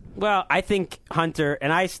 Well, I think Hunter,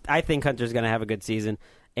 and I think Hunter's going to have a good season,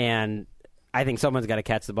 and I think someone's got to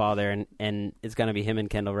catch the ball there, and it's going to be him and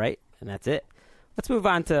Kendall Wright, and that's it. Let's move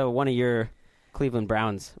on to one of your Cleveland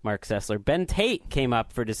Browns, Mark Sessler. Ben Tate came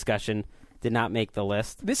up for discussion, did not make the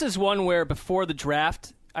list. This is one where before the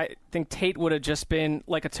draft, I think Tate would have just been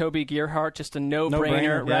like a Toby Gerhart, just a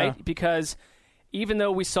no-brainer, right? Yeah. Because even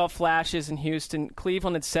though we saw flashes in Houston,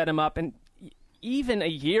 Cleveland had set him up, and even a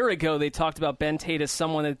year ago they talked about Ben Tate as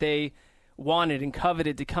someone that they wanted and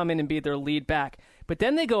coveted to come in and be their lead back. But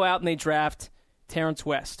then they go out and they draft Terrence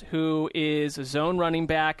West, who is a zone running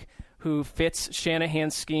back who fits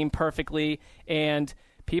Shanahan's scheme perfectly, and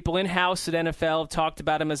people in-house at NFL have talked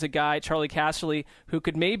about him as a guy, Charlie Casserly, who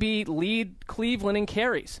could maybe lead Cleveland in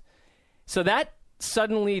carries. So that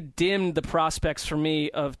suddenly dimmed the prospects for me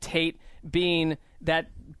of Tate being that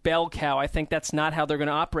bell cow. I think that's not how they're going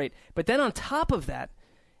to operate. But then on top of that,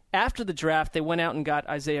 after the draft, they went out and got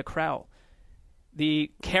Isaiah Crowell,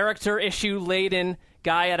 the character issue-laden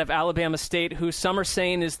guy out of Alabama State who some are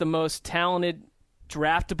saying is the most talented,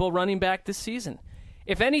 draftable running back this season.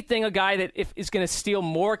 If anything, a guy that is going to steal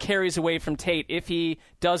more carries away from Tate if he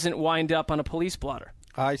doesn't wind up on a police blotter.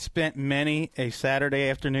 I spent many a Saturday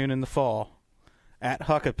afternoon in the fall at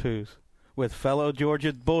Huckapoo's with fellow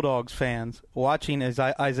Georgia Bulldogs fans watching as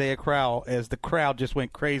Isaiah Crowell as the crowd just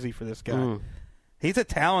went crazy for this guy. He's a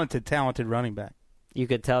talented running back. You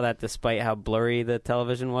could tell that despite how blurry the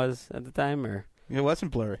television was at the time, or? It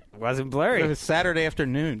wasn't blurry. It wasn't blurry. It was Saturday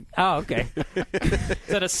afternoon. Oh, okay. Is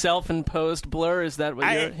that a self-imposed blur? Is that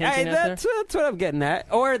what you're hinting at that's what I'm getting at.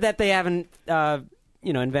 Or that they haven't,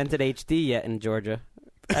 invented HD yet in Georgia.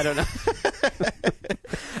 I don't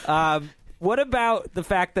know. What about the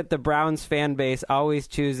fact that the Browns fan base always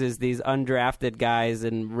chooses these undrafted guys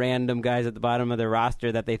and random guys at the bottom of their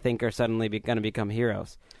roster that they think are suddenly going to become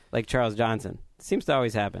heroes, like Charles Johnson? It seems to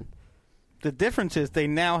always happen. The difference is they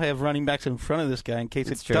now have running backs in front of this guy in case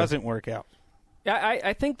it doesn't work out.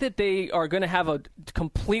 I think that they are going to have a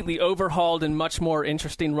completely overhauled and much more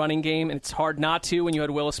interesting running game, and it's hard not to when you had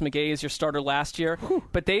Willis McGahee as your starter last year.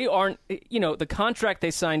 But they aren't, the contract they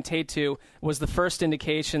signed Tate to was the first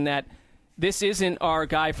indication that this isn't our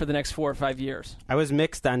guy for the next 4 or 5 years. I was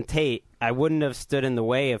mixed on Tate. I wouldn't have stood in the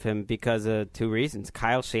way of him because of two reasons: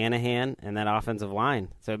 Kyle Shanahan and that offensive line.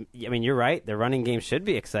 So, I mean, you're right. The running game should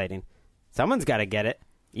be exciting. Someone's got to get it.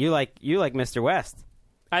 You like Mr. West.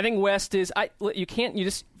 I think West is. We're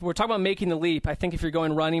talking about making the leap. I think if you're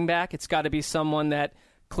going running back, it's got to be someone that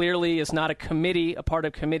clearly is not a part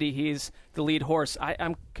of committee. He's the lead horse.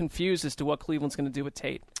 I'm confused as to what Cleveland's going to do with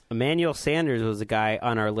Tate. Emmanuel Sanders was a guy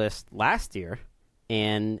on our list last year,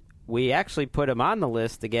 and we actually put him on the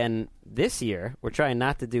list again this year. We're trying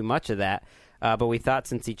not to do much of that, but we thought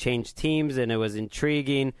since he changed teams and it was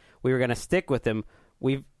intriguing, we were going to stick with him.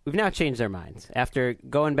 We've now changed our minds. After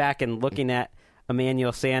going back and looking at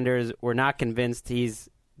Emmanuel Sanders, we're not convinced he's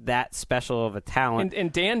that special of a talent.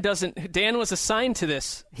 And Dan was assigned to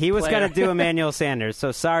this. He was going to do Emmanuel Sanders,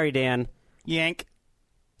 so sorry, Dan. Yank.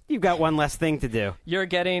 You've got one less thing to do. You're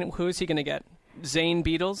getting, who's he going to get? Zane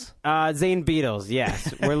Beadles? Zane Beadles,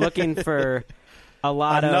 yes. We're looking for a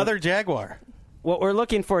lot Another Jaguar. What we're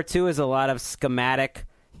looking for, too, is a lot of schematic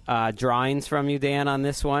drawings from you, Dan, on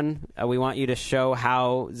this one. We want you to show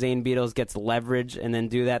how Zane Beadles gets leverage and then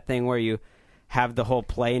do that thing where you have the whole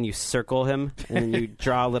play and you circle him and then you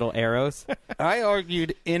draw little arrows. I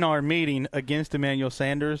argued in our meeting against Emmanuel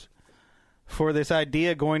Sanders for this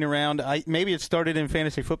idea going around. Maybe it started in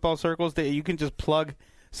fantasy football circles that you can just plug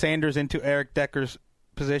Sanders into Eric Decker's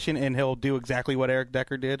position and he'll do exactly what Eric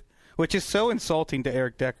Decker did, which is so insulting to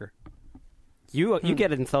Eric Decker. You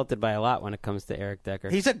get insulted by a lot when it comes to Eric Decker.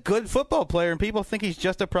 He's a good football player, and people think he's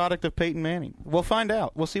just a product of Peyton Manning. We'll find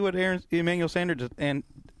out. We'll see what Emmanuel Sanders does, and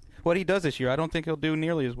what he does this year. I don't think he'll do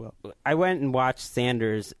nearly as well. I went and watched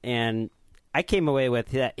Sanders, and I came away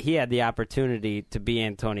with that he had the opportunity to be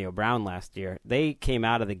Antonio Brown last year. They came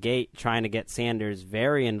out of the gate trying to get Sanders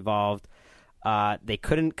very involved. They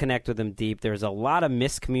couldn't connect with him deep. There was a lot of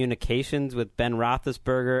miscommunications with Ben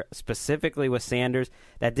Roethlisberger, specifically with Sanders.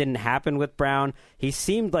 That didn't happen with Brown. He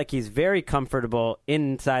seemed like he's very comfortable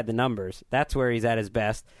inside the numbers. That's where he's at his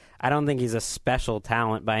best. I don't think he's a special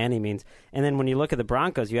talent by any means. And then when you look at the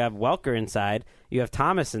Broncos, you have Welker inside, you have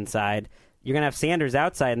Thomas inside. You're going to have Sanders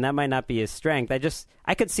outside, and that might not be his strength.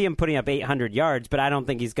 I could see him putting up 800 yards, but I don't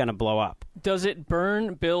think he's going to blow up. Does it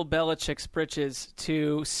burn Bill Belichick's britches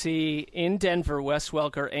to see in Denver Wes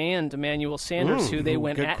Welker and Emmanuel Sanders, who they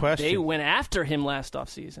went after him last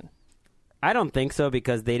offseason? I don't think so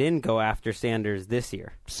because they didn't go after Sanders this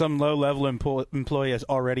year. Some low-level employee has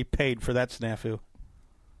already paid for that snafu.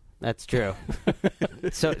 That's true.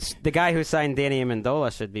 So the guy who signed Danny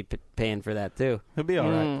Amendola should be paying for that, too. He'll be all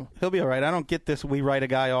right. He'll be all right. I don't get this we write a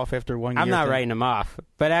guy off after 1 year. I'm not writing him off.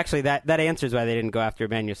 But actually, that answers why they didn't go after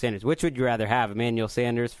Emmanuel Sanders. Which would you rather have, Emmanuel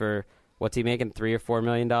Sanders for, what's he making, $3 or $4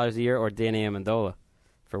 million a year, or Danny Amendola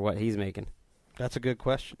for what he's making? That's a good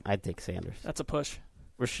question. I'd take Sanders. That's a push.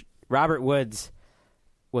 Robert Woods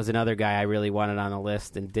was another guy I really wanted on the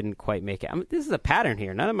list and didn't quite make it. This is a pattern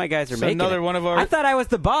here. None of my guys are making it. One of our. I thought I was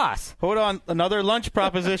the boss. Hold on, another lunch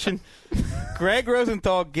proposition. Greg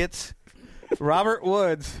Rosenthal gets Robert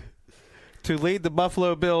Woods to lead the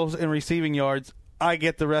Buffalo Bills in receiving yards. I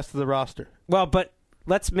get the rest of the roster. Well, but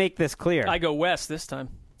let's make this clear. I go West this time.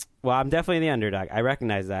 Well, I'm definitely the underdog. I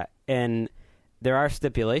recognize that, and there are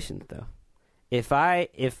stipulations though. If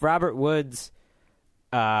Robert Woods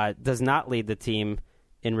does not lead the team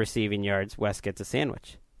in receiving yards, Wes gets a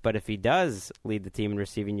sandwich. But if he does lead the team in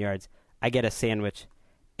receiving yards, I get a sandwich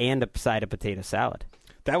and a side of potato salad.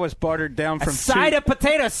 That was bartered down from a side of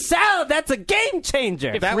potato salad. That's a game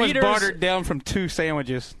changer. That was bartered down from 2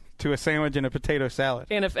 sandwiches to a sandwich and a potato salad.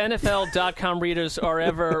 And if NFL.com readers are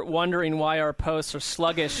ever wondering why our posts are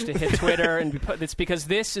sluggish to hit Twitter, and it's because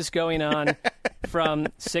this is going on from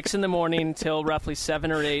 6 in the morning till roughly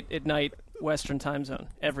 7 or 8 at night Western time zone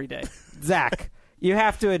every day. Zach, you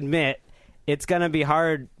have to admit it's going to be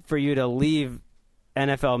hard for you to leave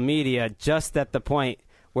NFL media just at the point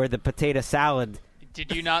where the potato salad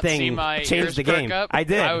Did you not thing see my changed ears the perk game. up? I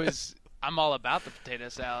did. I'm all about the potato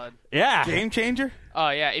salad. Yeah. Game changer? Oh,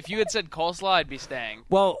 yeah. If you had said coleslaw, I'd be staying.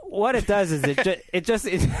 Well, what it does is it just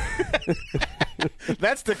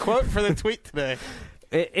That's the quote for the tweet today.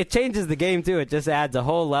 It changes the game, too. It just adds a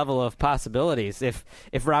whole level of possibilities. If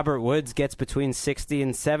Robert Woods gets between 60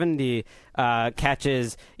 and 70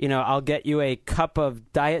 catches, I'll get you a cup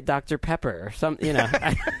of Diet Dr. Pepper or something,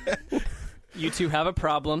 You two have a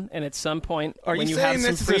problem, and at some point, when you saying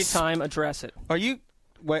have some free time, address it. Are you...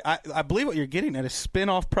 Wait, I believe what you're getting at is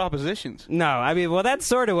spin-off propositions. No, that's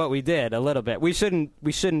sort of what we did a little bit. We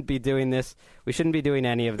shouldn't be doing this. We shouldn't be doing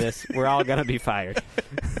any of this. We're all going to be fired.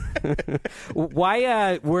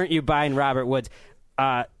 Why weren't you buying Robert Woods?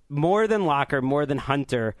 More than Locker, more than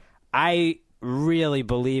Hunter, I really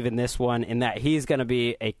believe in this one in that he's going to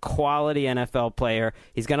be a quality NFL player.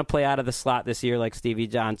 He's going to play out of the slot this year like Stevie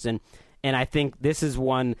Johnson. And I think this is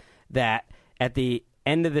one that at the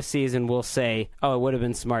end of the season we'll say, oh, it would have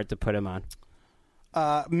been smart to put him on.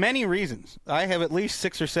 Many reasons. I have at least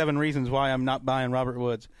 6 or 7 reasons why I'm not buying Robert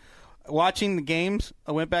Woods. Watching the games,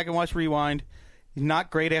 I went back and watched Rewind. He's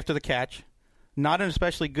not great after the catch. Not an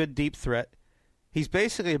especially good deep threat. He's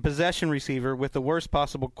basically a possession receiver with the worst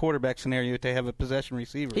possible quarterback scenario to have a possession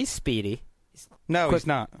receiver. He's speedy. He's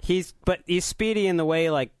not. He's speedy in the way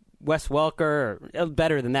like Wes Welker, or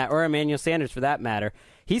better than that, or Emmanuel Sanders for that matter.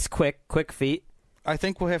 He's quick feet. I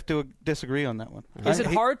think we'll have to disagree on that one. Is it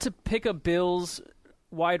hard to pick a Bills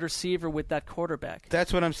wide receiver with that quarterback?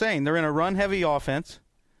 That's what I'm saying. They're in a run-heavy offense.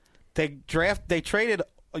 They traded,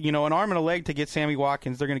 an arm and a leg to get Sammy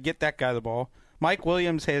Watkins. They're going to get that guy the ball. Mike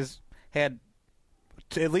Williams has had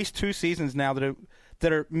at least 2 seasons now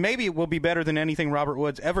that are maybe will be better than anything Robert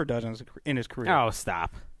Woods ever does in his career. Oh,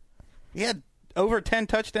 stop. He had over 10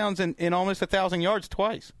 touchdowns and almost 1,000 yards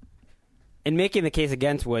twice. In making the case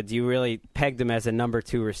against Woods, you really pegged him as a number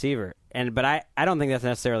 2 receiver. But I don't think that's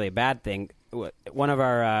necessarily a bad thing. One of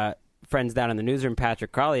our friends down in the newsroom,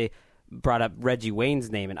 Patrick Crawley, brought up Reggie Wayne's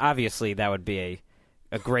name, and obviously that would be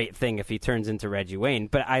a great thing if he turns into Reggie Wayne.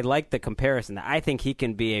 But I like the comparison. I think he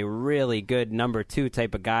can be a really good number 2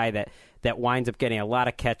 type of guy that winds up getting a lot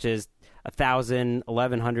of catches, 1,000,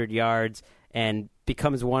 1,100 yards, and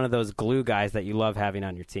becomes one of those glue guys that you love having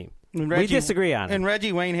on your team. We disagree on it. And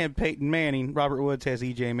Reggie Wayne had Peyton Manning. Robert Woods has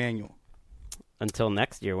E.J. Manuel. Until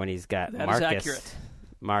next year when he's got that Marcus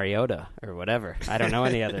Mariota or whatever. I don't know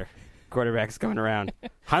any other quarterbacks going around.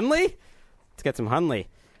 Hundley? Let's get some Hundley.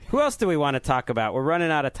 Who else do we want to talk about? We're running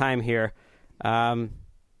out of time here. Byron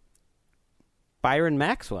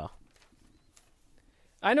Maxwell.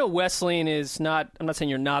 I know Wesleyan is not – I'm not saying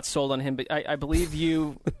you're not sold on him, but I believe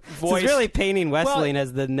you voiced – It's really painting Wesleyan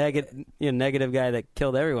as the negative guy that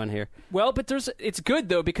killed everyone here. Well, but it's good,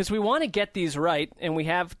 though, because we want to get these right, and we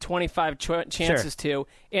have 25 chances to.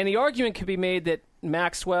 And the argument could be made that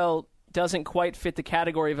Maxwell doesn't quite fit the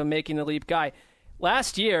category of a making the leap guy.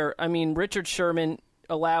 Last year, Richard Sherman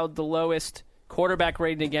allowed the lowest quarterback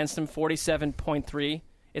rating against him, 47.3.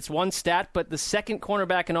 It's one stat, but the second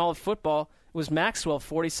cornerback in all of football – was Maxwell,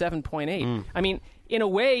 47.8. In a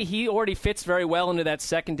way, he already fits very well into that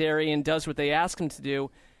secondary and does what they ask him to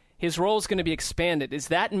do. His role is going to be expanded. Is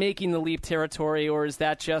that making the leap territory, or is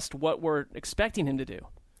that just what we're expecting him to do?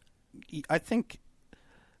 I think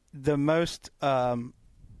the most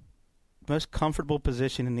comfortable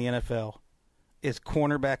position in the NFL is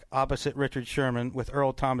cornerback opposite Richard Sherman with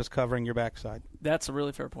Earl Thomas covering your backside. That's a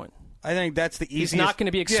really fair point. I think that's the easiest. He's not going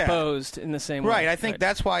to be exposed in the same way. Right. I think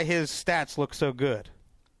that's why his stats look so good.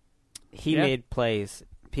 He made plays.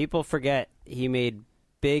 People forget he made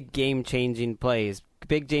big game-changing plays,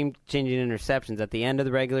 big game-changing interceptions at the end of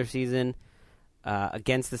the regular season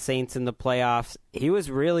against the Saints in the playoffs. He was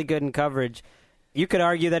really good in coverage. You could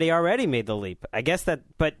argue that he already made the leap. I guess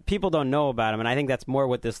but people don't know about him, and I think that's more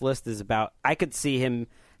what this list is about. I could see him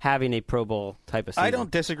having a Pro Bowl type of season. I don't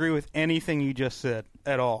disagree with anything you just said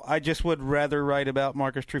at all. I just would rather write about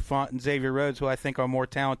Marcus Trufant and Xavier Rhodes, who I think are more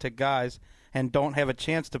talented guys and don't have a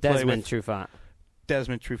chance to play with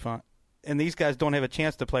Desmond Trufant. And these guys don't have a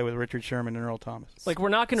chance to play with Richard Sherman and Earl Thomas. Like, we're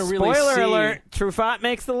not going to really see... Spoiler alert, Trufant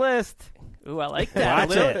makes the list. Ooh, I like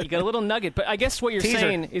that. You got a little nugget. But I guess what you're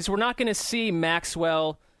saying is we're not going to see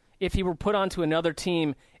Maxwell if he were put onto another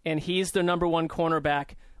team and he's the number 1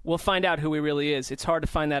 cornerback. We'll find out who he really is. It's hard to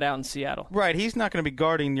find that out in Seattle. Right. He's not going to be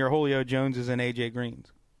guarding your Julio Joneses and A.J.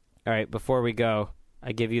 Greens. All right. Before we go,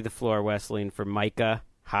 I give you the floor, Wesleyan, for Micah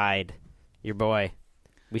Hyde, your boy.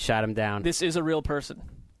 We shot him down. This is a real person.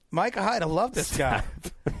 Micah Hyde, I love this guy.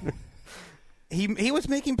 He was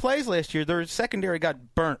making plays last year. Their secondary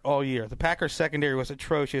got burnt all year. The Packers' secondary was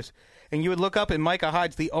atrocious. And you would look up, and Micah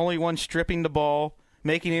Hyde's the only one stripping the ball,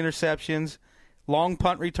 making interceptions, long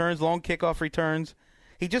punt returns, long kickoff returns.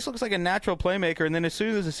 He just looks like a natural playmaker, and then as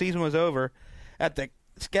soon as the season was over, at the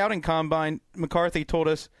scouting combine, McCarthy told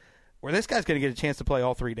us, well, this guy's going to get a chance to play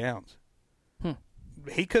all 3 downs.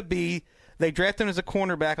 He could be – they drafted him as a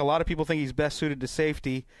cornerback. A lot of people think he's best suited to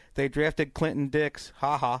safety. They drafted Clinton Dix,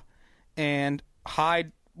 and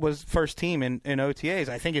Hyde was first team in OTAs.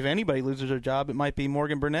 I think if anybody loses their job, it might be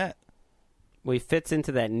Morgan Burnett. Well, he fits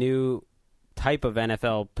into that new type of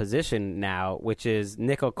NFL position now, which is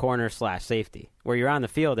nickel corner / safety, where you're on the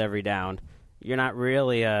field every down. You're not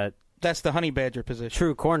really that's the honey badger position,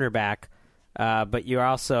 true cornerback, but you're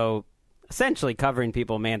also essentially covering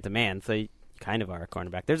people man to man. So you kind of are a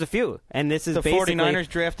cornerback. There's a few, and this is the basically 49ers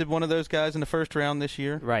drafted one of those guys in the first round this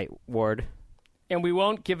year, right? Ward, and we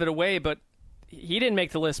won't give it away, but he didn't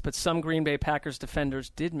make the list. But some Green Bay Packers defenders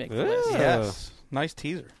did make the list. Yes, nice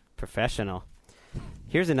teaser, professional.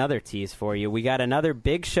 Here's another tease for you. We got another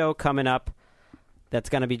big show coming up that's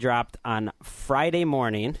going to be dropped on Friday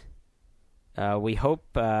morning. We hope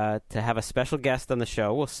to have a special guest on the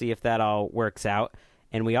show. We'll see if that all works out.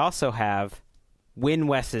 And we also have Win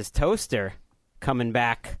Wes's Toaster coming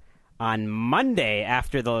back on Monday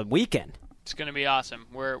after the weekend. It's going to be awesome.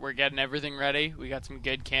 We're getting everything ready. We got some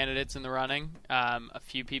good candidates in the running. A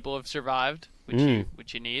few people have survived,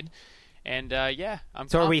 which you need. And, I'm So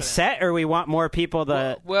confident. are we set, or we want more people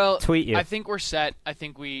to tweet you? I think we're set. I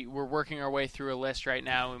think we're working our way through a list right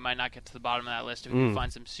now. We might not get to the bottom of that list if we can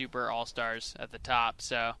find some super all-stars at the top.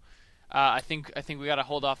 So I think we got to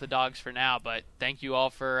hold off the dogs for now. But thank you all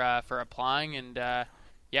for applying, and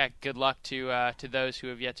good luck to those who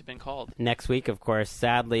have yet to been called. Next week, of course,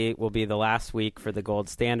 sadly, will be the last week for the Gold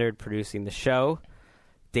Standard producing the show.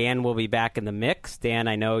 Dan will be back in the mix. Dan,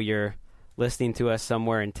 I know you're listening to us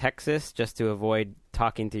somewhere in Texas just to avoid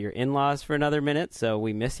talking to your in-laws for another minute, so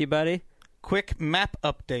we miss you, buddy. Quick map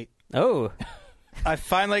update. Oh. I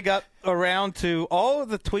finally got around to all of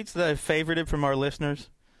the tweets that I've favorited from our listeners.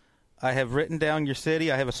 I have written down your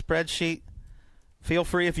city. I have a spreadsheet. Feel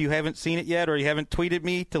free, if you haven't seen it yet or you haven't tweeted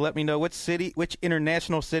me, to let me know which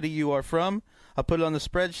international city you are from. I'll put it on the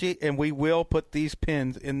spreadsheet, and we will put these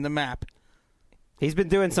pins in the map. He's been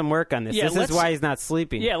doing some work on this. Yeah, this is why he's not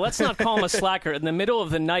sleeping. Yeah, let's not call him a slacker. In the middle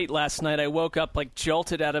of the night last night, I woke up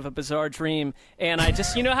jolted out of a bizarre dream, and I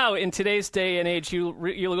just, you know how in today's day and age you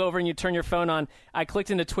look over and you turn your phone on. I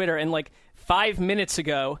clicked into Twitter, and 5 minutes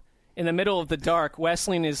ago, in the middle of the dark,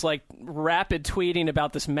 Wesleyan is rapid tweeting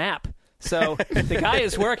about this map. So the guy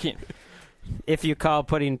is working. If you call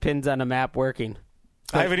putting pins on a map working.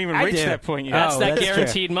 I haven't even reached that point yet. That's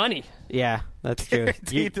guaranteed true. Money. Yeah, that's true.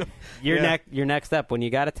 You're next up. When you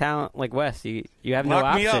got a talent like Wes, you have no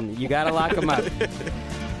option. You got to lock him up.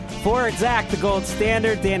 For Zach, the Gold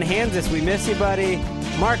Standard, Dan Hansis, we miss you, buddy.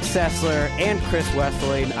 Mark Sessler and Chris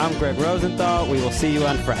Wesleyan. I'm Greg Rosenthal. We will see you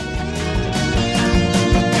on Friday.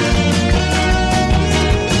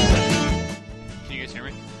 Can you guys hear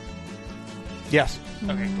me? Yes.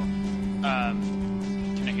 Okay, cool.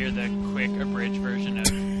 Can I hear the quick abridged version of...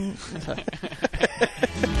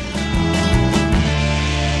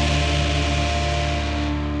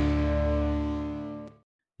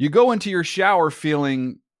 You go into your shower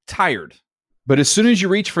feeling tired, but as soon as you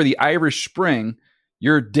reach for the Irish Spring,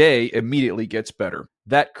 your day immediately gets better.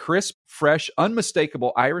 That crisp, fresh,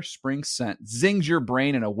 unmistakable Irish Spring scent zings your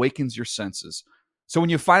brain and awakens your senses. So when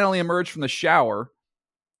you finally emerge from the shower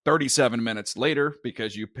 37 minutes later,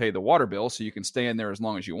 because you pay the water bill so you can stay in there as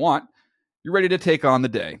long as you want, you're ready to take on the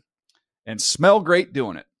day and smell great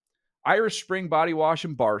doing it. Irish Spring Body Wash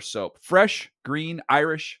and Bar Soap. Fresh, green,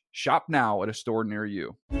 Irish. Shop now at a store near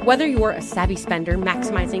you. Whether you're a savvy spender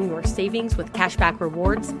maximizing your savings with cashback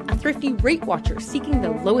rewards, a thrifty rate watcher seeking the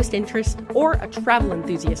lowest interest, or a travel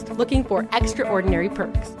enthusiast looking for extraordinary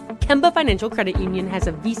perks, Kemba Financial Credit Union has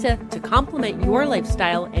a visa to complement your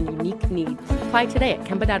lifestyle and unique needs. Apply today at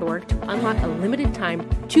Kemba.org to unlock a limited time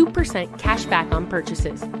 2% cash back on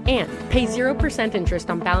purchases and pay 0% interest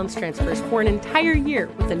on balance transfers for an entire year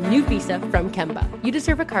with a new visa from Kemba. You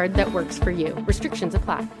deserve a card that works for you. Restrictions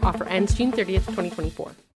apply. Offer ends June 30th,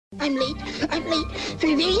 2024. I'm late for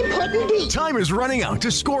a very important date. Time is running out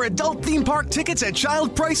to score adult theme park tickets at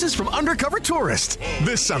child prices from Undercover Tourist.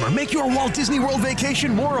 This summer, make your Walt Disney World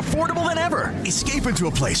vacation more affordable than ever. Escape into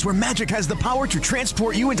a place where magic has the power to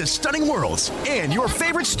transport you into stunning worlds and your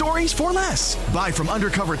favorite stories for less. Buy from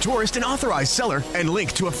Undercover Tourist, an authorized seller, and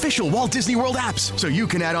link to official Walt Disney World apps so you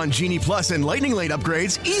can add on Genie Plus and Lightning Lane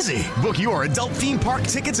upgrades easy. Book your adult theme park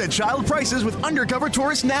tickets at child prices with Undercover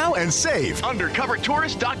Tourist now and save.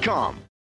 UndercoverTourist.com.